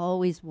is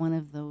always one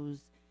of those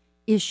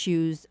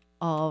issues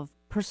of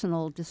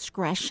personal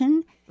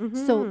discretion.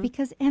 Mm-hmm. So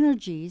because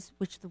energies,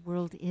 which the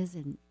world is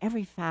in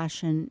every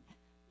fashion,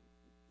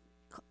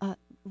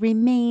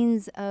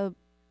 remains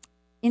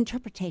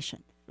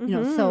interpretation.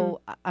 Mm-hmm.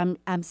 So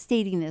I'm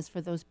stating this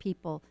for those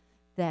people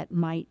that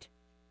might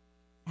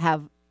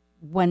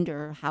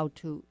wonder how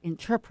to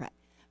interpret.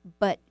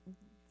 But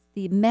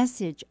the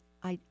message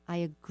I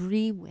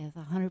agree with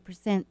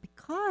 100%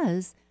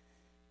 because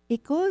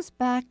it goes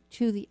back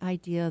to the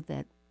idea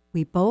that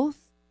we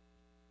both,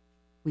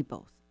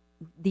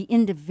 the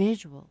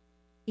individual,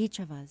 each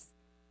of us,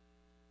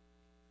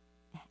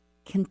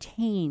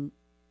 contain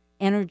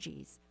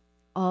energies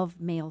of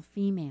male,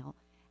 female.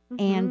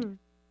 Mm-hmm.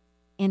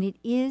 And it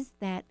is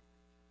that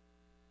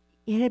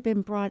it had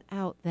been brought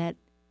out that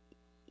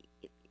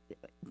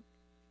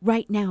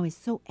right now is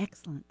so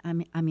excellent. I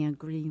mean,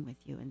 agreeing with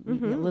you and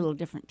maybe a little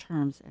different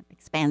terms,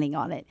 expanding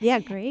on it. Yeah,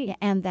 great. Yeah,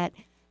 and that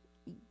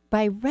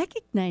by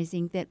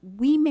recognizing that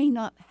we may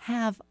not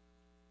have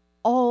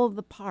all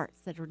the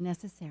parts that are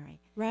necessary.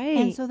 Right.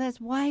 And so that's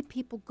why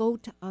people go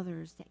to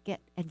others to get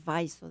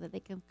advice so that they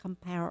can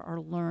compare or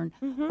learn,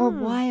 or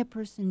why a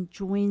person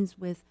joins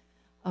with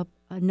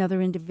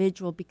another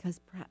individual because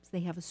perhaps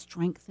they have a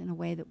strength in a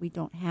way that we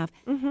don't have.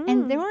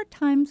 And there are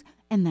times,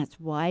 and that's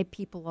why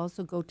people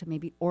also go to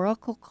maybe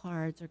oracle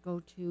cards or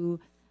go to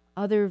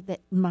other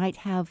that might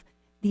have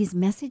these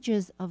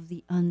messages of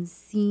the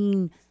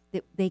unseen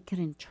that they can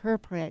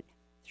interpret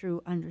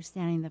through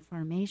understanding the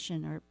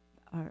formation or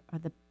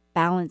the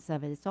balance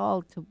of it. It's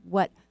all to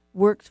what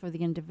works for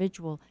the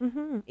individual,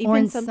 or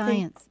in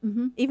science.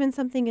 Even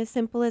something as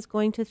simple as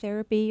going to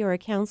therapy or a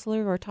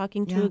counselor or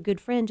talking to a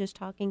good friend, just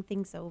talking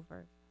things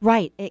over.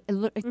 Right.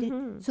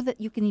 So that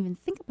you can even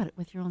think about it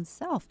with your own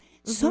self.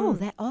 So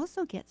that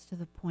also gets to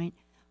the point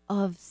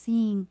of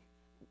seeing,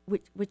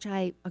 which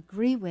I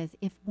agree with,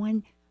 if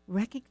one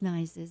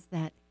recognizes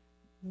that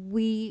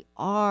we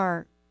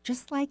are,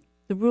 just like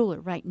the ruler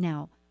right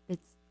now,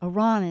 that's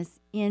Uranus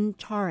in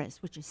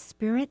Taurus, which is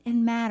spirit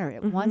and matter.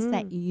 It wants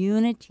that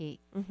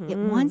unity. It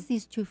wants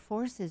these two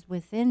forces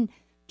within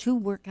to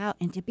work out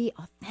and to be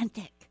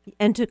authentic.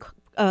 And to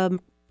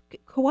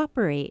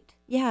cooperate.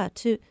 Yeah,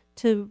 to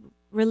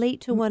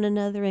relate to one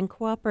another and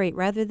cooperate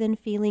rather than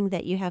feeling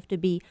that you have to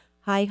be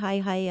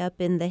high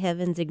up in the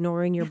heavens,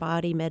 ignoring your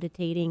body,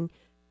 meditating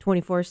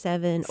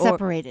 24/7.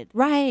 Separated.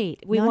 Right.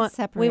 We want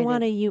separated.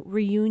 a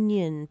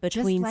reunion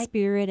between like,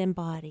 spirit and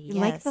body. Yes.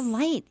 Like the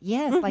light.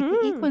 Yes. Like the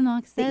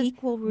equinox says. The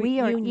equal we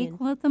are reunion.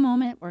 equal at the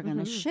moment. We're going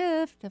to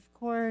shift, of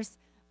course.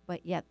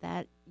 But yet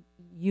that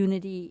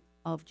unity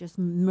of just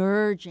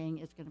merging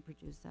is going to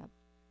produce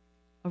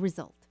a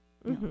result,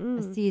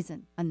 a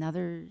season,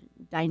 another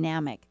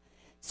dynamic.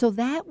 So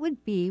that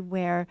would be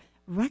where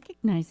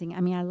recognizing,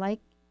 I mean, I like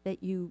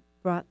that you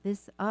brought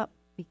this up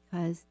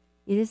because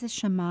it is a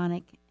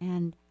shamanic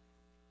and,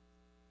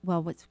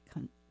 well, what's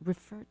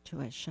referred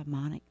to as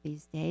shamanic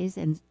these days,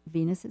 and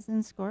Venus is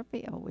in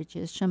Scorpio, which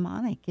is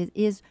shamanic. It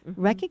is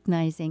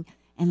recognizing,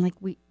 and like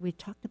we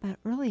talked about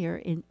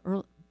earlier,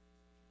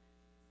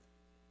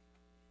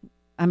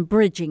 I'm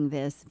bridging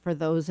this for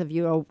those of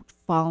you who are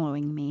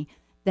following me,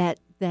 that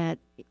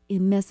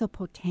in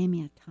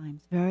Mesopotamia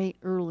times, very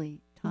early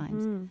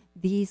times,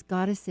 these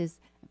goddesses,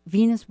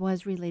 Venus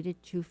was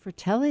related to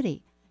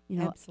fertility,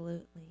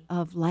 absolutely,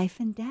 of life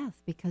and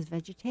death, because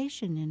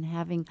vegetation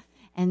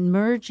and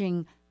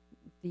merging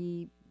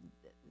the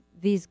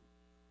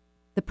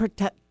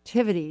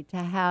productivity to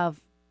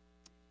have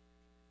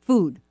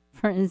food,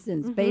 for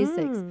instance,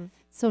 basics.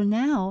 So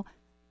now,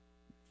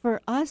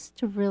 for us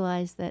to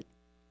realize that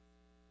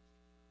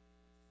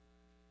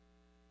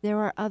there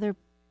are other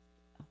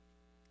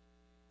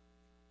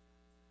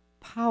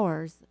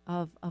powers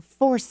of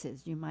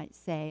forces, you might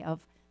say,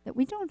 that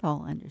we don't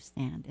all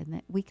understand and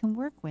that we can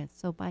work with.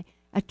 So by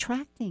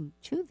attracting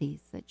to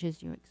these, such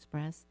as you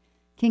express,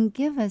 can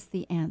give us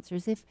the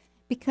answers.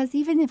 Because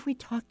even if we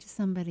talk to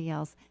somebody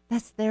else,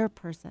 that's their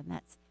person.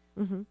 That's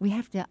we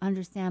have to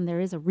understand there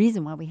is a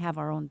reason why we have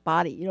our own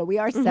body. We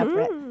are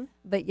separate,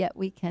 but yet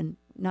we can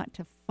not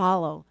to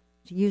follow,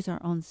 to use our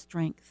own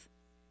strength.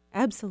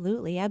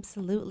 Absolutely.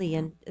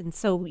 And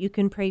so you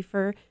can pray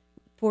for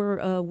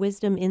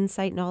wisdom,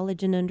 insight,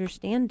 knowledge, and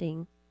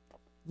understanding.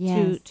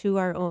 Yes. To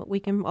our own. We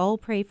can all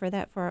pray for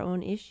that for our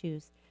own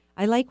issues.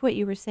 I like what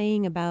you were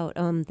saying about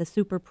the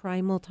super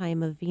primal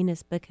time of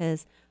Venus,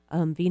 because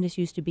Venus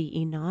used to be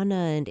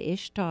Inanna and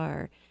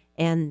Ishtar,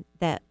 and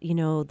that,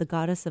 the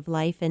goddess of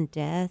life and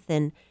death,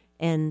 and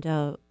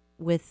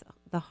with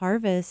the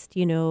harvest,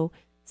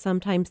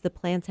 sometimes the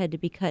plants had to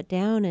be cut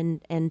down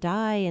and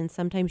die, and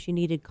sometimes you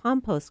needed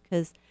compost,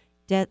 because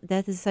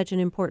death is such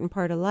an important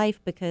part of life,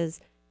 because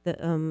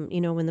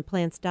when the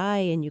plants die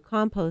and you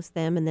compost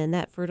them, and then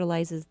that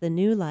fertilizes the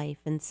new life.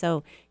 And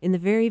so in the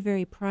very,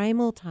 very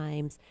primal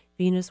times,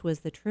 Venus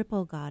was the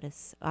triple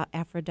goddess,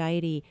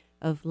 Aphrodite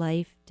of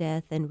life,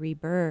 death, and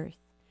rebirth.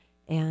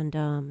 And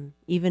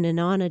even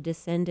Inanna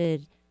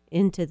descended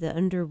into the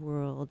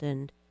underworld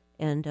and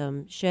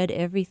shed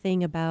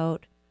everything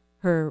about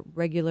her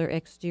regular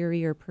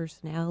exterior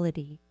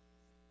personality,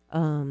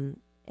 and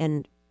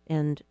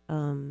in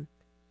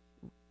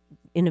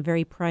a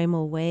very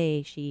primal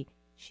way, she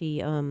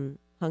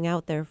hung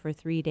out there for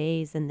 3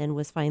 days and then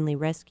was finally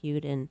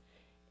rescued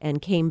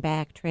and came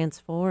back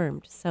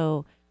transformed.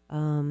 So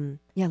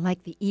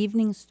like the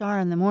evening star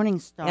and the morning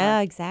star.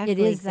 Yeah, exactly. It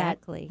is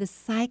exactly. the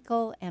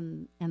cycle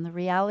and the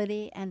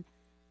reality and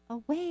a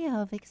way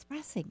of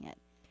expressing it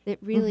that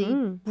really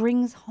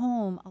brings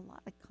home a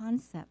lot of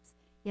concepts.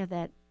 Yeah,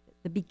 that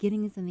the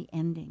beginnings and the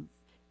endings.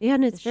 Yeah,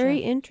 and it's very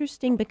shift.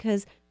 interesting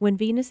because when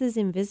Venus is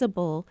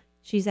invisible,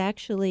 she's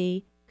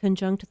actually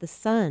conjunct the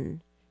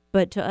sun.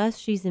 But to us,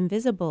 she's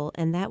invisible,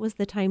 and that was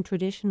the time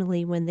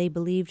traditionally when they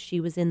believed she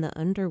was in the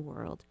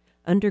underworld,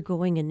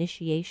 undergoing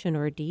initiation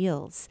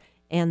ordeals.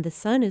 And the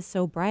sun is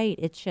so bright,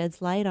 it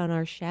sheds light on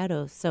our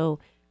shadows. So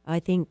I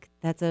think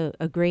that's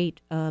a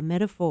great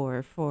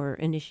metaphor for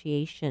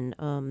initiation.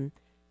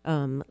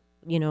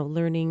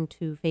 Learning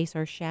to face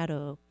our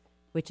shadow,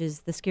 which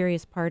is the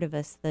scariest part of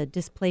us, the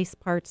displaced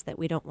parts that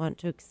we don't want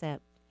to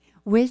accept.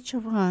 Which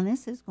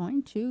Uranus is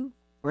going to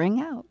bring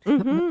out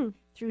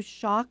through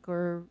shock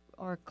or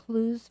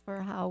clues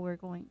for how we're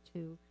going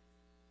to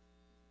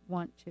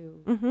want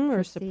to or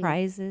proceed.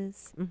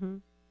 surprises.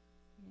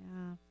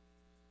 Yeah.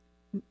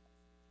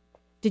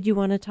 Did you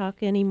want to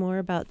talk any more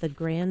about the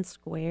grand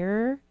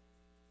square,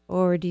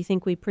 or do you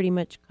think we pretty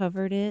much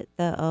covered it?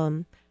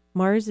 The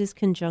Mars is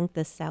conjunct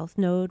the south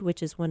node,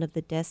 which is one of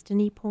the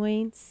destiny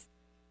points,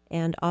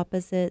 and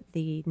opposite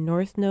the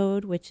north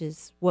node, which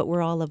is what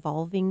we're all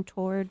evolving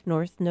toward.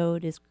 North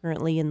node is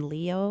currently in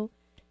Leo.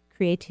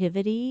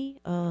 Creativity,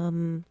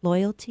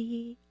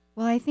 loyalty.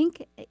 Well, I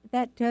think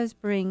that does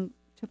bring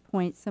to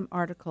point some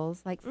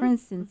articles, like, for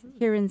instance,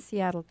 here in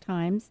Seattle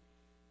Times,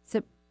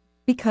 so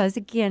because,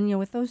 again,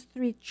 with those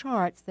three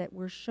charts that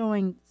we're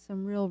showing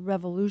some real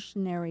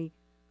revolutionary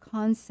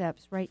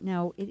concepts right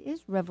now, it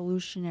is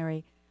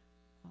revolutionary,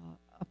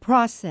 a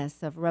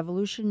process of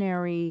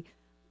revolutionary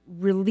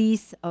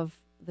release of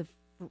the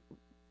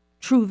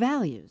true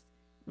values.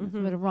 That's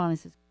what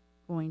Uranus is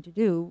going to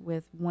do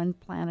with one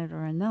planet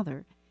or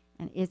another.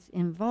 And it's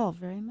involved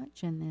very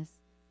much in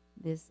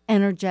this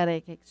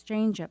energetic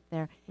exchange up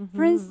there.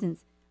 For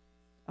instance,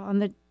 on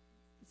the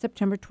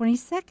September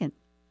 22nd,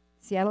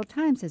 Seattle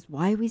Times says,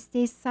 why we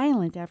stay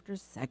silent after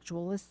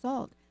sexual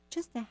assault.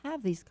 Just to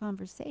have these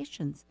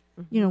conversations,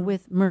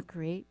 with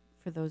Mercury,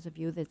 for those of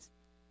you that's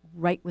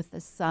right with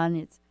the sun,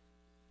 it's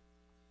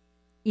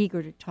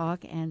eager to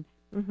talk, and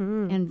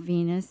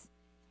Venus.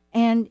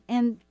 And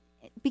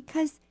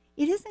because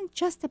it isn't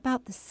just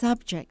about the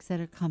subjects that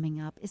are coming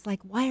up. It's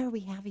like, why are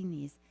we having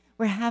these?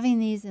 We're having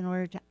these in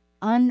order to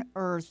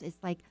unearth. It's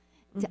like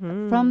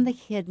from the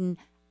hidden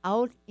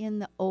out in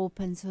the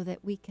open so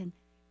that we can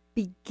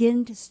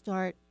begin to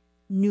start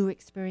new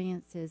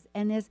experiences.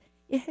 And as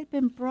it had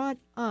been brought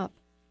up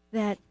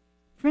that,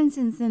 for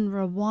instance, in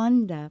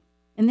Rwanda,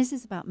 and this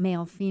is about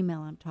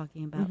male-female I'm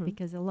talking about,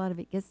 because a lot of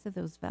it gets to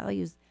those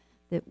values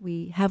that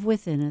we have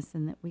within us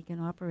and that we can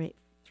operate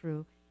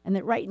through, and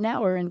that right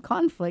now are in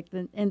conflict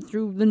and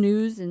through the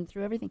news and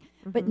through everything.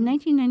 But in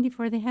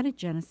 1994, they had a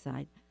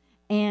genocide.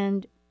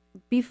 And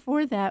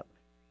before that,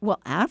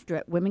 after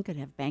it, women could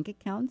have bank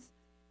accounts.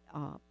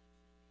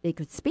 They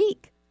could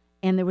speak.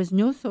 And there was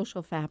no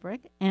social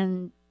fabric.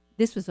 And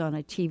this was on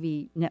a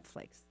TV,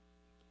 Netflix.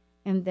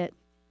 And that,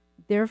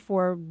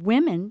 therefore,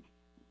 women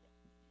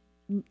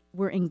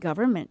were in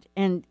government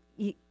and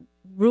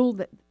ruled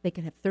that they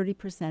could have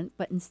 30%,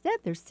 but instead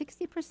there's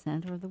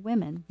 60% are the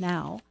women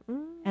now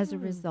as a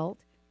result.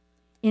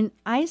 In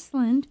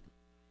Iceland,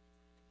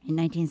 in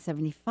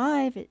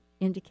 1975, it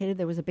indicated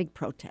there was a big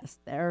protest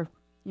there,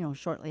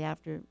 shortly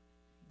after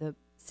the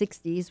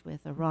 60s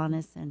with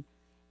Uranus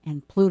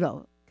and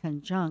Pluto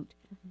conjunct.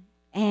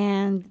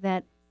 And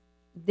that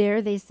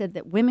there they said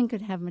that women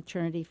could have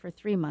maternity for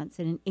 3 months,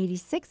 and in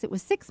 86 it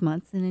was 6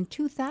 months, and in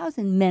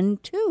 2000 men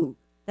too.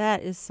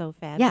 That is so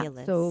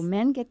fabulous. Yeah, so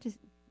men get to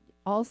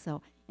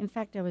also. In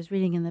fact, I was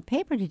reading in the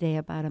paper today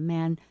about a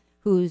man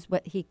who's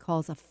what he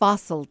calls a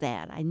fossil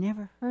dad. I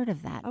never heard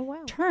of that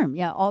term.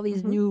 Yeah, all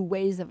these new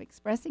ways of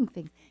expressing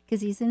things,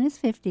 because he's in his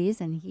 50s,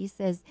 and he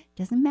says,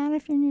 doesn't matter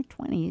if you're in your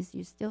 20s,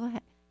 you still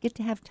get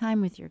to have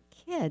time with your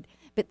kid,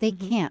 but they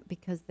can't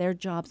because their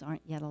jobs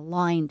aren't yet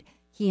aligned.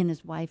 He and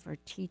his wife are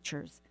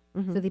teachers,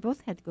 so they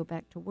both had to go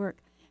back to work.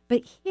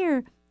 But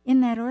here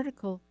in that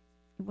article,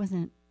 it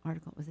wasn't an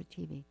article, it was a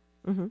TV,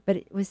 but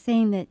it was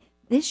saying that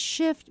this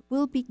shift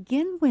will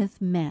begin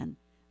with men,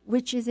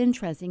 which is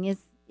interesting. It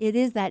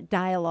is that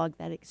dialogue,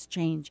 that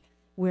exchange,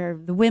 where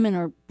the women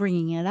are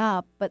bringing it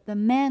up, but the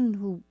men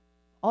who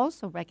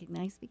also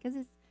recognize, because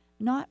it's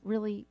not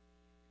really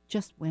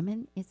just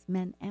women, it's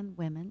men and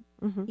women,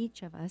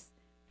 each of us,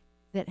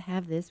 that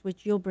have this,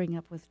 which you'll bring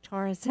up with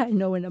Taurus, I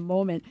know, in a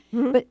moment.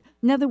 But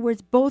in other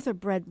words, both are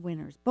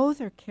breadwinners,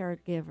 both are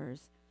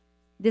caregivers.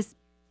 This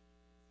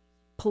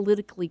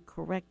politically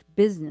correct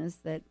business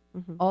that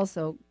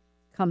also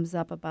comes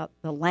up about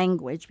the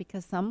language,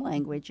 because some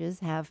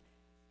languages have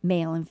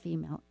male and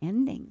female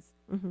endings.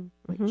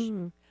 Which,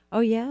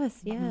 oh,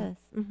 yes.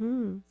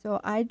 So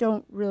I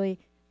don't really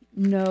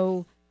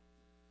know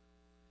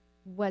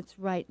what's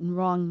right and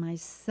wrong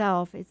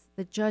myself. It's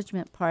the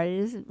judgment part. It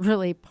isn't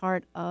really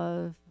part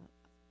of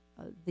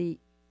the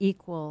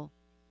equal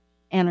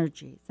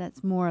energies.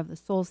 That's more of the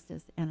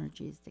solstice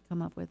energies to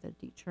come up with a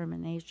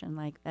determination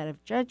like that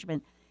of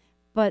judgment.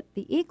 But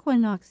the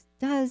equinox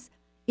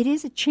it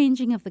is a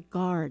changing of the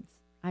guards,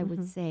 I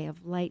would say,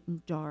 of light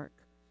and dark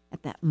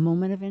at that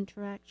moment of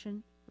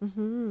interaction.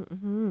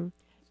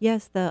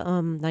 Yes, the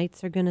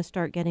nights are going to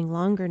start getting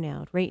longer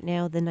now. Right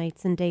now, the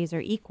nights and days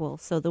are equal.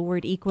 So the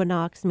word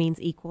equinox means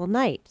equal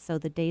night. So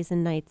the days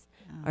and nights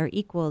are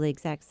equal, the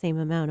exact same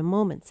amount of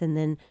moments. And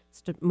then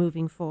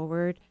moving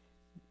forward,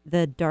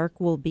 the dark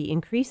will be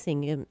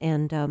increasing.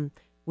 And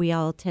we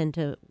all tend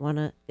to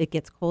it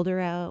gets colder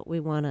out.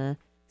 We want to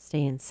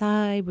stay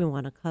inside. We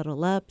want to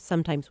cuddle up.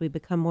 Sometimes we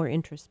become more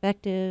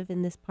introspective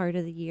in this part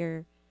of the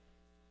year.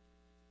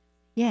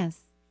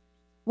 Yes.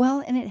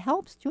 Well, and it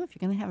helps too if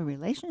you're going to have a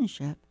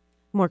relationship.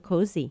 More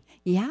cozy.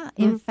 Yeah.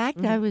 In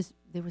fact, there was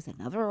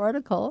another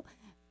article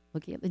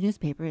looking at the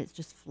newspaper. It's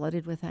just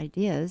flooded with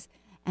ideas,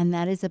 and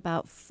that is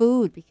about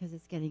food because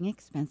it's getting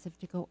expensive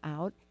to go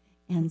out,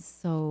 and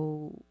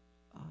so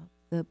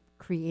the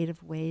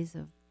creative ways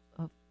of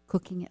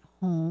cooking at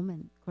home,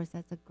 and of course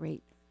that's a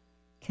great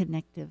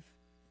connective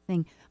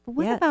thing. But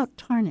what about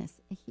Tarnas?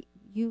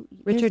 Richard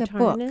there's a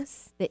book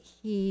Tarnas? that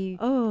he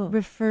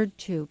referred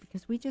to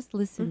because we just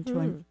listened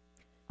to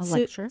a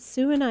lecture.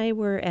 Sue and I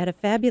were at a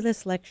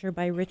fabulous lecture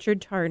by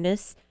Richard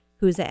Tarnas,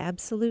 who's an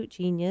absolute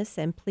genius,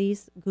 and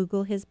please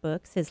Google his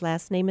books. His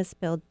last name is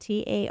spelled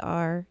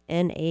Tarnas.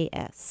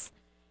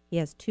 He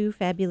has 2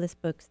 fabulous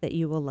books that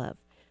you will love.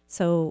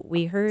 So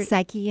we heard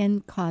Psyche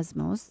and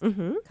Cosmos,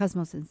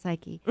 Cosmos and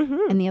Psyche,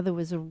 and the other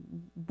was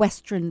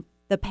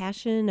The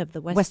Passion of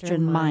the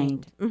Western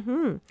Mind.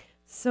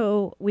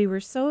 So we were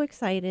so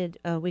excited.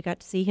 We got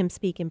to see him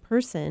speak in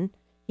person.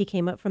 He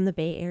came up from the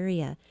Bay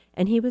Area,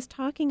 and he was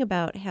talking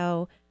about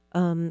how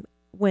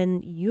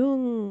when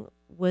Jung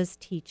was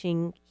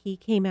teaching, he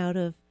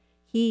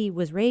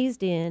was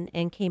raised in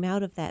and came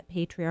out of that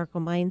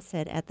patriarchal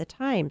mindset at the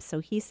time. So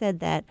he said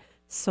that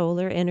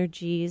solar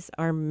energies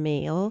are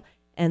male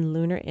and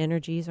lunar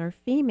energies are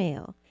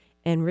female.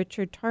 And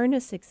Richard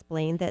Tarnas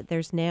explained that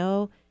there's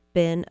now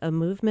been a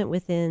movement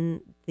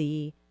within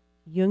the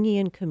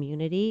Jungian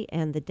community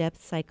and the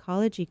depth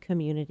psychology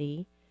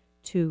community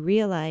to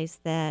realize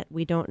that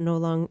we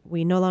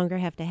no longer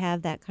have to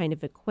have that kind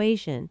of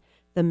equation.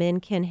 The men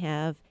can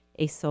have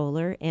a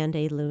solar and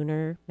a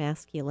lunar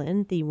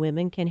masculine. The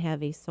women can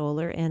have a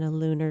solar and a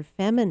lunar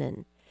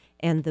feminine.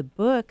 And the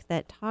book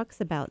that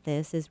talks about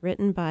this is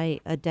written by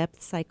a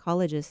depth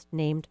psychologist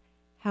named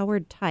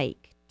Howard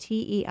Teich,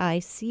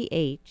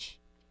 Teich,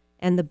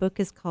 and the book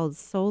is called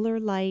Solar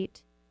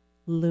Light,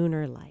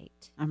 Lunar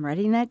Light. I'm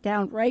writing that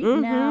down right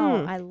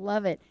now. I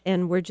love it.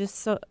 And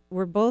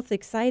we're both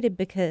excited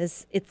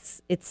because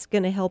it's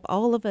going to help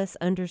all of us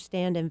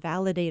understand and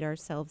validate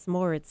ourselves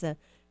more. It's a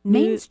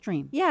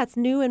mainstream. Yeah, it's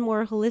new and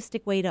more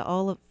holistic way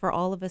for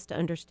all of us to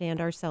understand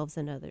ourselves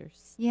and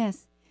others.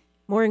 Yes.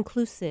 More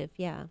inclusive,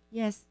 yeah.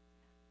 Yes.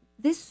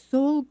 This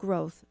soul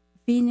growth,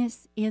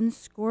 Venus in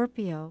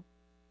Scorpio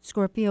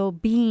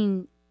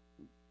being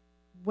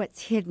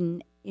what's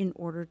hidden in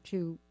order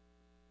to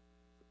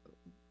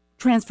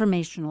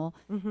transformational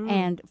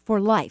and for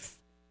life,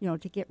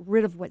 to get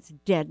rid of what's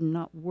dead and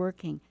not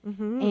working,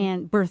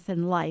 and birth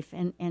and life,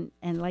 and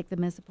like the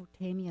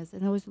Mesopotamias.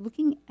 And I was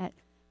looking at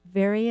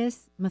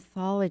various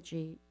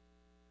mythology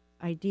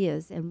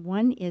ideas, and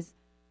one is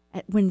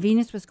when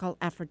Venus was called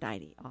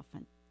Aphrodite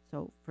often.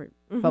 So for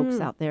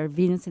folks out there,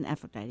 Venus and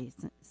Aphrodite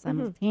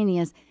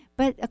simultaneous,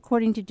 but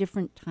according to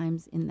different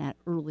times in that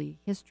early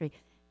history.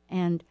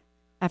 And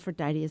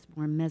Aphrodite is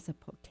more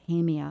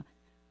Mesopotamia,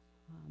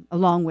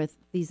 along with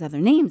these other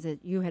names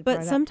that you had brought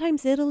But up.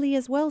 sometimes Italy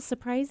as well,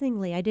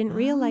 surprisingly. I didn't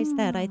realize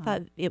that. I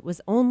thought it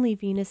was only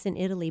Venus in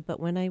Italy, but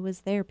when I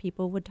was there,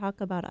 people would talk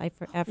about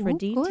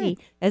Aphrodite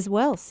as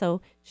well.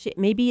 So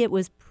maybe it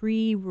was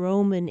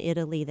pre-Roman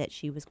Italy that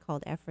she was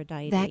called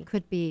Aphrodite. That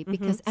could be,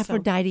 because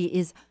Aphrodite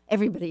is,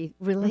 everybody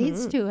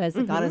relates to as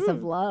a goddess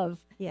of love,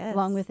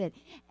 along with it.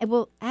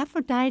 And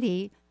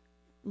Aphrodite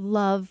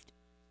loved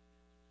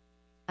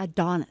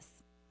Adonis,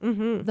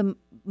 the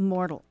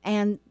mortal,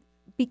 and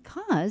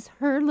because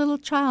her little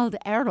child,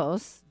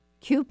 Eros,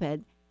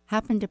 Cupid,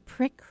 happened to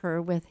prick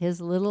her with his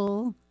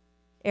little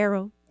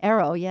arrow.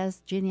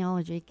 Yes,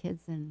 genealogy,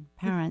 kids and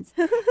parents.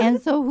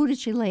 And so who did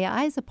she lay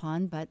eyes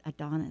upon but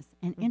Adonis?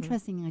 And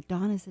interesting,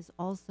 Adonis is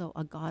also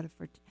a god of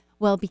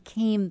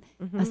became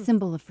a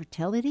symbol of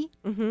fertility.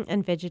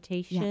 And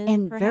vegetation,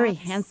 and perhaps. Very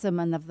handsome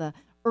and of the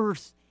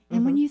earth.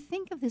 And when you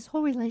think of this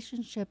whole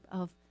relationship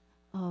of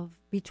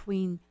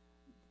between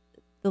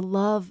the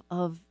love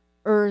of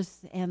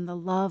earth and the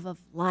love of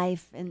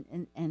life and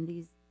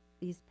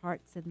these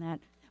parts and that.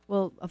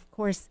 Well, of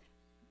course,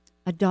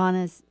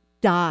 Adonis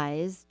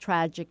dies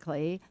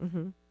tragically.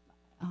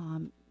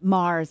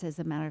 Mars, as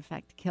a matter of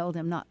fact, killed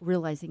him, not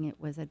realizing it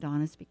was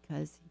Adonis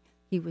because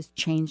he was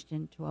changed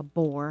into a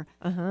boar.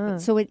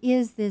 So it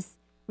is this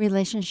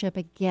relationship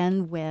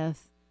again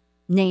with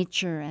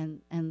nature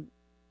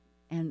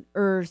and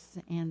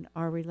earth and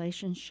our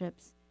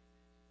relationships.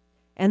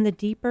 And the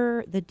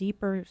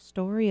deeper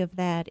story of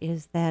that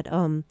is that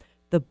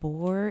the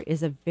boar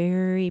is a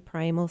very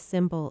primal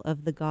symbol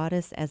of the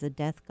goddess as a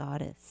death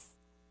goddess.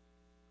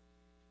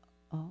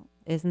 Oh,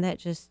 isn't that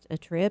just a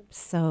trip?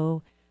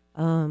 So,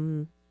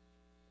 I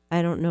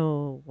don't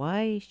know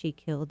why she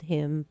killed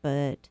him,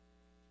 but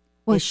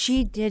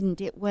she didn't.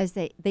 It was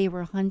they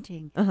were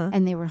hunting,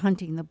 and they were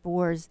hunting the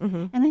boars,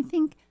 and I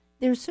think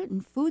there are certain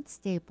food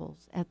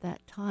staples at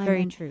that time.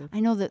 Very and true. I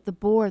know that the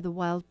boar, the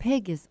wild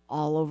pig, is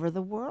all over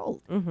the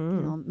world.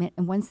 And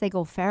once they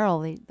go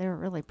feral, they're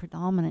really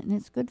predominant, and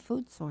it's a good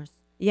food source.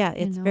 Yeah,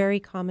 it's know? very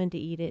common to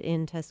eat it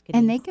in Tuscany.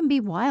 And they can be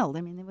wild.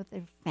 I mean, with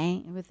their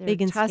with their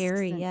big and tusks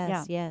scary. and-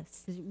 Yes, yeah.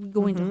 yes. 'Cause you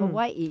go into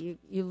Hawaii,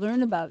 you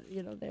learn about,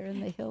 they're in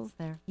the hills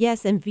there.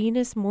 Yes, and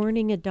Venus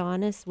mourning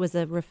Adonis was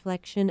a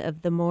reflection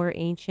of the more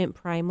ancient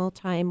primal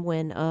time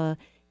when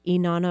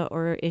Inanna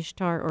or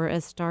Ishtar or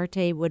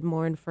Astarte would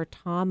mourn for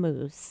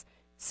Tammuz.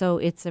 So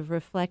it's a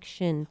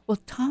reflection. Well,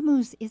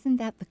 Tammuz, isn't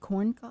that the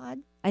corn god?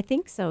 I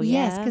think so,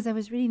 Yes, yeah. because I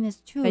was reading this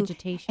too.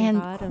 Vegetation and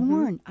god.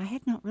 corn. I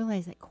had not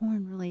realized that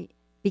corn really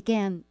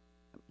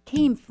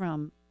came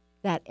from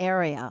that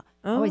area.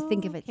 I always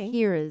think of it okay.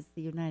 here as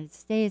the United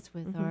States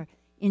with our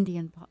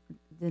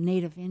the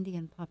native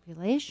Indian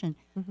population.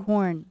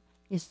 Corn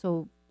is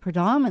so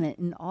predominant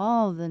in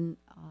all the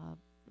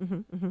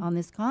on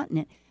this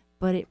continent,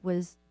 but it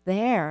was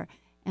there,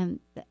 and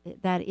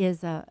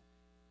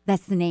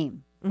that's the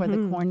name for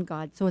the corn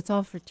god. So it's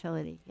all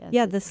fertility. Yes,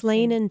 Yeah, it's the the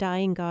slain same. and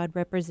dying god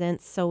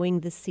represents sowing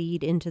the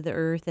seed into the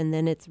earth, and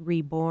then it's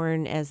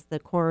reborn as the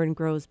corn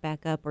grows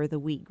back up or the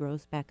wheat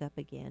grows back up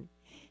again.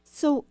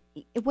 So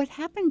what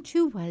happened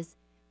too was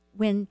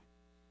when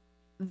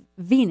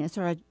Venus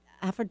or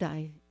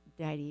Aphrodite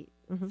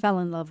fell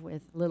in love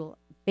with little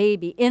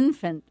baby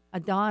infant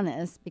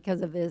Adonis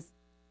because of this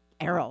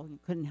arrow,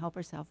 couldn't help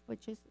herself,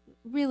 which is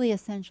really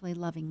essentially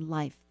loving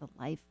life, the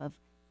life of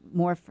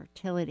more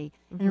fertility.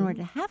 And in order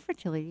to have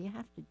fertility, you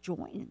have to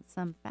join in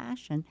some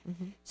fashion.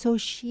 So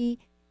she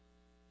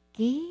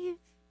gave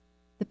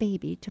the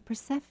baby to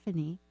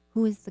Persephone,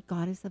 who is the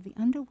goddess of the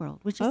underworld,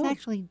 which is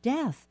actually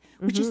death,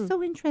 which is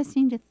so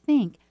interesting to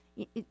think.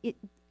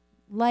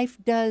 Life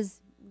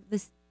does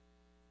this,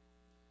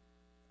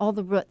 all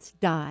the roots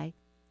die,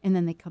 and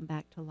then they come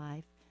back to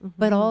life.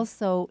 But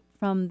also,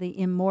 from the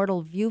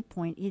immortal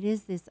viewpoint, it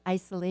is this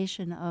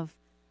isolation of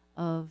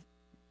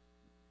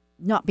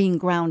not being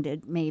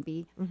grounded,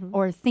 maybe,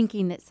 or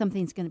thinking that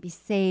something's going to be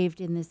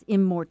saved in this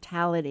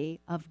immortality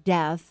of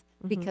death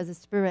because a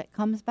spirit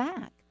comes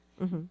back.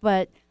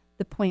 But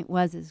the point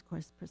was, of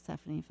course,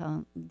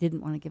 Persephone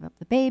didn't want to give up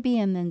the baby,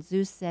 and then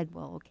Zeus said,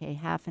 well, okay,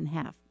 half and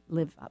half,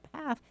 live up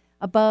half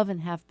above and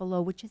half below,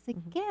 which is,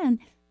 again,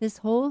 this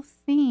whole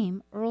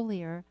theme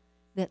earlier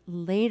that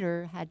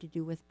later had to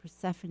do with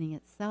Persephone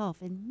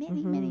itself in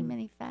many, many,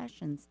 many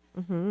fashions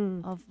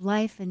of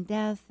life and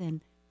death.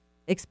 And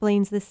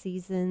Explains the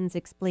seasons,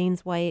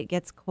 explains why it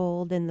gets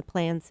cold and the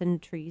plants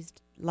and trees,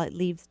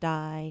 leaves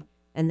die,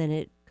 and then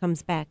it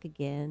comes back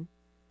again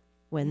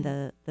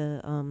when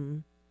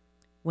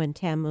when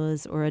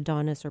Tammuz or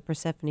Adonis or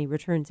Persephone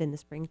returns in the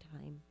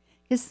springtime.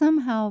 because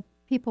somehow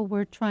people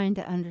were trying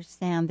to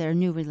understand their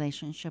new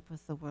relationship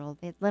with the world.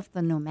 They'd left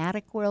the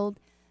nomadic world.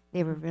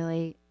 They were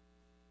really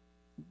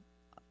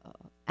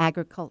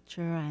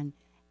agriculture and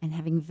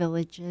having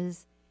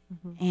villages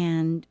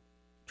and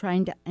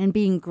trying to and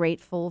being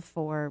grateful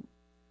for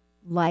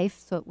life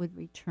so it would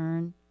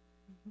return.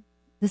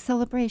 The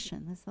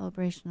celebration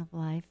of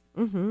life.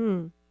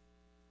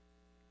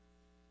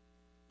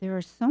 There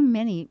are so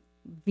many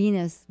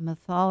Venus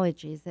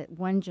mythologies that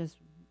one just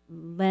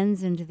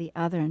lends into the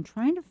other, and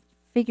trying to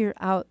figure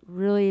out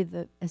really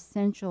the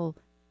essential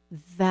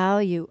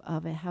value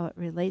of it, how it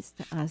relates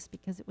to us,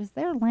 because it was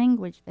their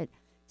language that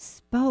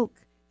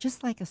spoke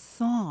just like a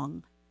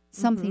song,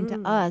 something to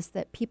us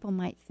that people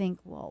might think,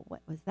 well,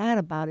 what was that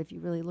about if you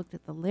really looked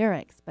at the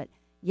lyrics? But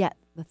yet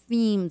the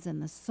themes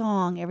and the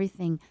song,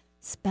 everything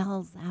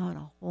spells out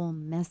a whole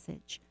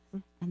message.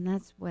 And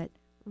that's what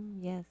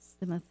Yes.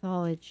 the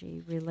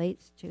mythology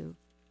relates to.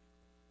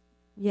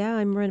 Yeah,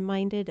 I'm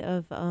reminded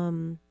of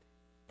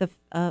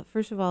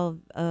first of all,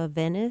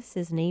 Venice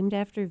is named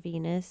after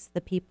Venus.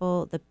 The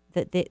people,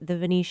 the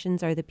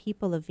Venetians are the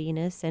people of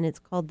Venus, and it's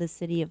called the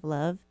City of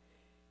Love.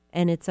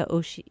 And it's an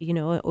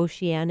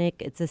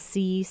oceanic. It's a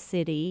sea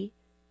city.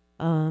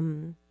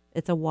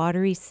 It's a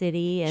watery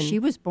city, and She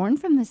was born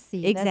from the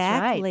sea. Exactly,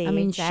 That's right. I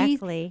mean,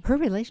 exactly. her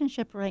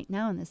relationship right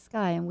now in the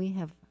sky, and we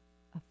have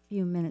a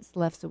few minutes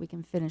left so we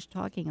can finish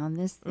talking on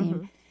this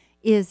theme,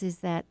 is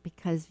that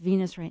because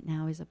Venus right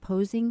now is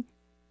opposing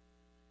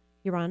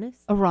Uranus.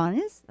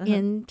 Uranus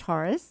in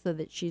Taurus, so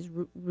that she's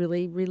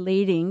really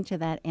relating to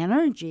that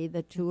energy.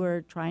 The two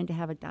are trying to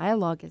have a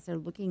dialogue as they're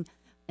looking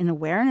an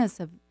awareness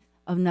of,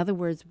 in other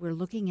words, we're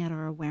looking at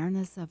our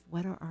awareness of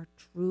what are our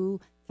true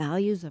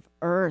values of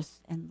Earth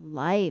and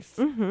life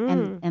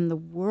and the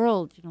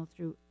world,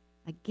 through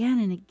again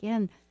and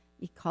again,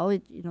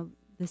 ecology,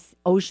 this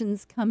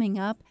ocean's coming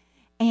up.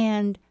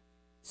 And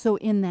so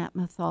in that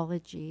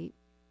mythology,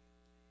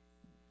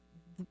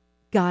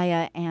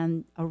 Gaia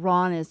and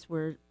Uranus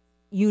were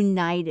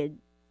united,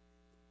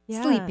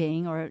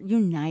 sleeping or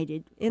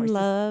united. of In course,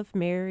 love,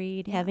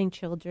 married, having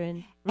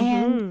children.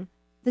 and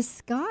the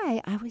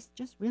sky, I was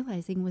just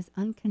realizing, was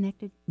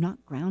unconnected,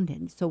 not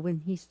grounded. So when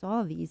he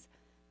saw these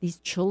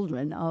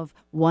children of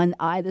One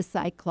Eye, the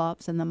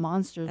Cyclops, and the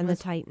monsters, and the was,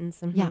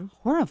 Titans.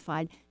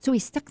 horrified. So he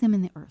stuck them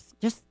in the earth.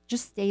 Just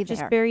stay there.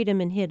 Just buried them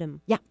and hid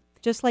them. Yeah.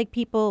 Just like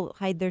people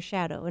hide their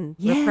shadow and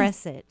Yes.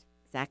 repress it.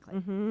 Exactly.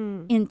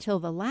 Until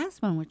the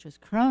last one, which was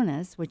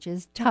Cronus, which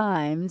is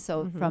time.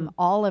 So from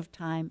all of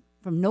time,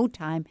 from no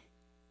time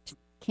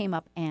came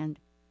up and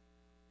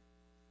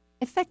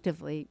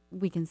effectively,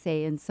 we can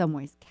say in some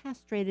ways,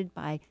 castrated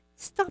by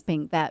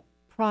stopping that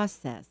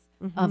process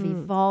of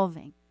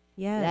evolving.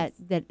 Yes.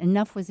 That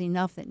enough was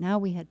enough, that now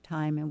we had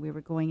time and we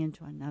were going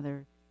into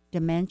another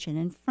dimension.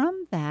 And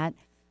from that,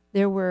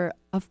 there were,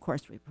 of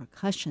course,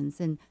 repercussions.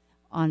 And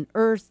on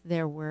Earth,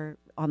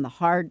 on the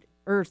hard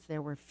Earth,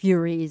 there were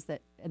furies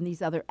and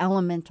these other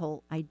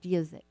elemental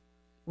ideas that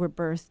were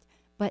birthed.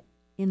 But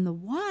in the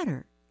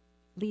water,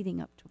 leading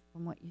up to,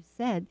 from what you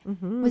said,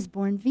 was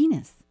born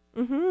Venus.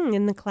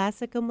 In the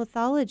classical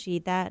mythology,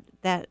 that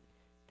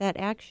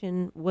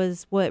action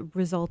was what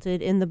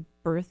resulted in the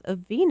birth of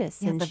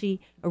Venus, and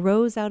she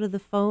arose out of the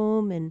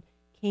foam and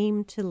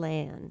came to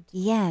land.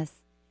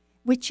 Yes,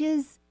 which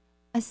is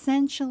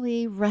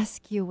essentially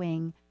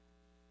rescuing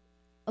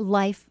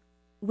life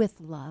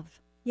with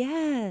love.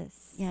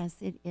 Yes. Yes,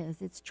 it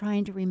is. It's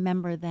trying to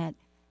remember that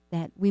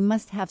we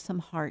must have some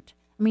heart.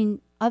 I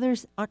mean,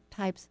 others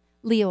archetypes,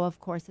 Leo, of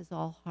course, is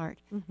all heart.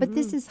 But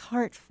this is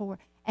heart for,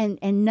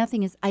 and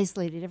nothing is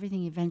isolated.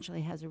 Everything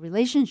eventually has a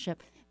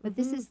relationship. But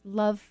this is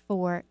love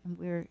for, and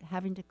we're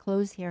having to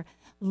close here,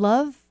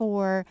 love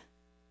for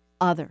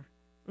other.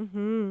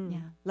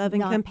 Yeah. Love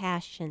and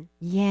compassion.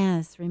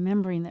 Yes,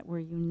 remembering that we're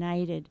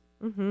united.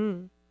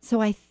 So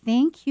I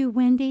thank you,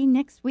 Wendy,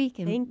 next week.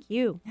 And thank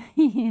you.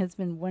 It's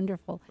been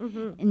wonderful.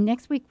 And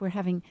next week we're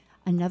having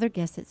another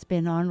guest that's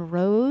been on,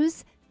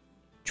 Rose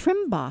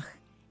Trimbach,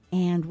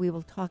 and we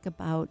will talk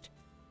about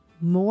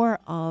more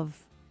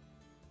of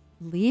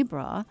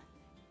Libra.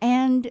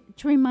 And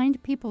to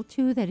remind people,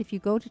 too, that if you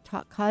go to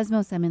Talk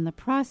Cosmos, I'm in the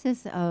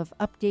process of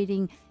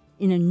updating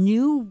in a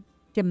new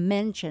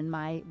dimension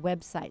my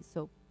website.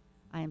 So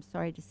I am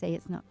sorry to say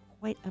it's not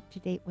quite up to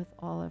date with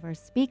all of our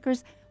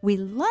speakers. We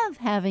love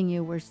having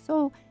you. We're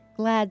so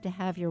glad to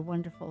have your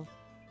wonderful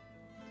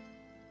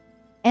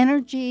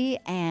energy,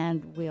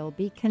 and we'll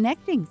be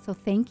connecting. So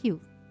thank you,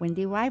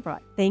 Wendy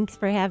Wywrot. Thanks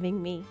for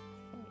having me.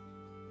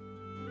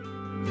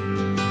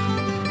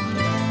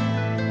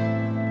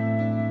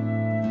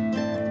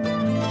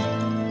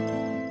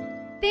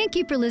 Thank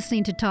you for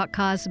listening to Talk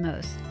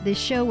Cosmos, the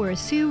show where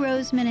Sue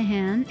Rose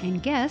Minahan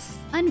and guests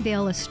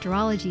unveil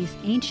astrology's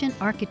ancient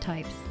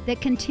archetypes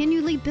that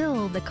continually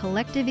build the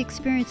collective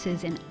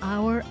experiences in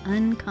our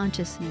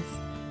unconsciousness.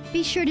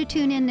 Be sure to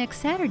tune in next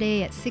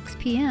Saturday at 6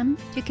 p.m.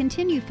 to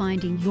continue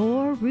finding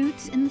your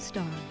roots in the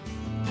stars.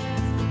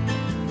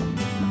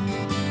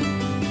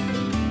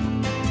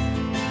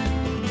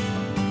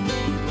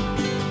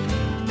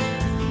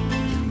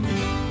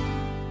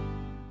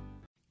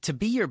 To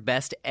be your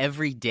best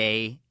every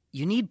day,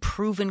 you need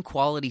proven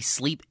quality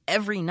sleep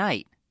every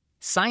night.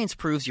 Science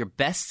proves your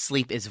best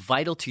sleep is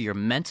vital to your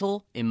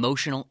mental,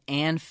 emotional,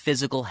 and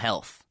physical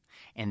health.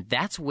 And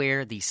that's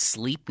where the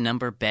Sleep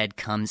Number bed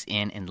comes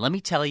in. And let me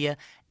tell you,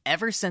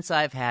 ever since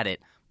I've had it,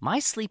 my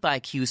sleep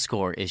IQ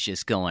score is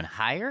just going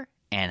higher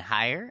and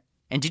higher.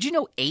 And did you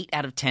know 8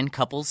 out of 10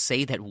 couples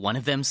say that one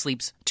of them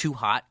sleeps too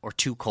hot or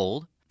too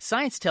cold?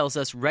 Science tells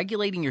us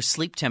regulating your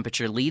sleep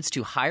temperature leads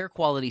to higher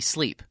quality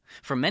sleep.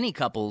 For many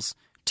couples,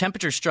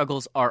 temperature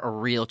struggles are a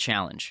real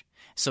challenge.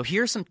 So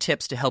here are some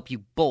tips to help you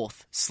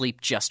both sleep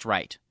just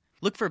right.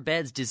 Look for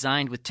beds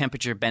designed with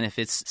temperature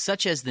benefits,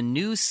 such as the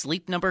new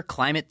Sleep Number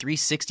Climate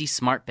 360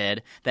 Smart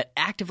Bed that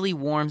actively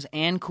warms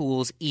and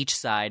cools each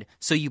side,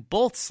 so you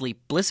both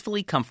sleep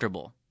blissfully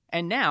comfortable.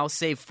 And now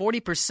save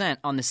 40%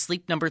 on the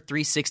Sleep Number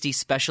 360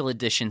 Special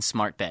Edition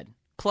Smart Bed,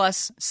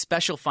 plus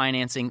special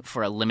financing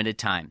for a limited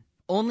time.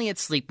 Only at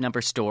Sleep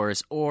Number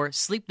stores or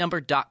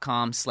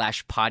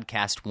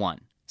sleepnumber.com/podcast1.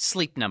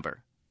 Sleep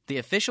Number, the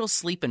official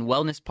sleep and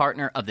wellness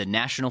partner of the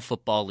National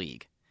Football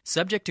League.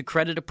 Subject to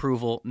credit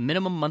approval,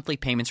 minimum monthly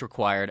payments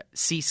required.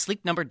 See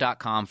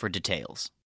sleepnumber.com for details.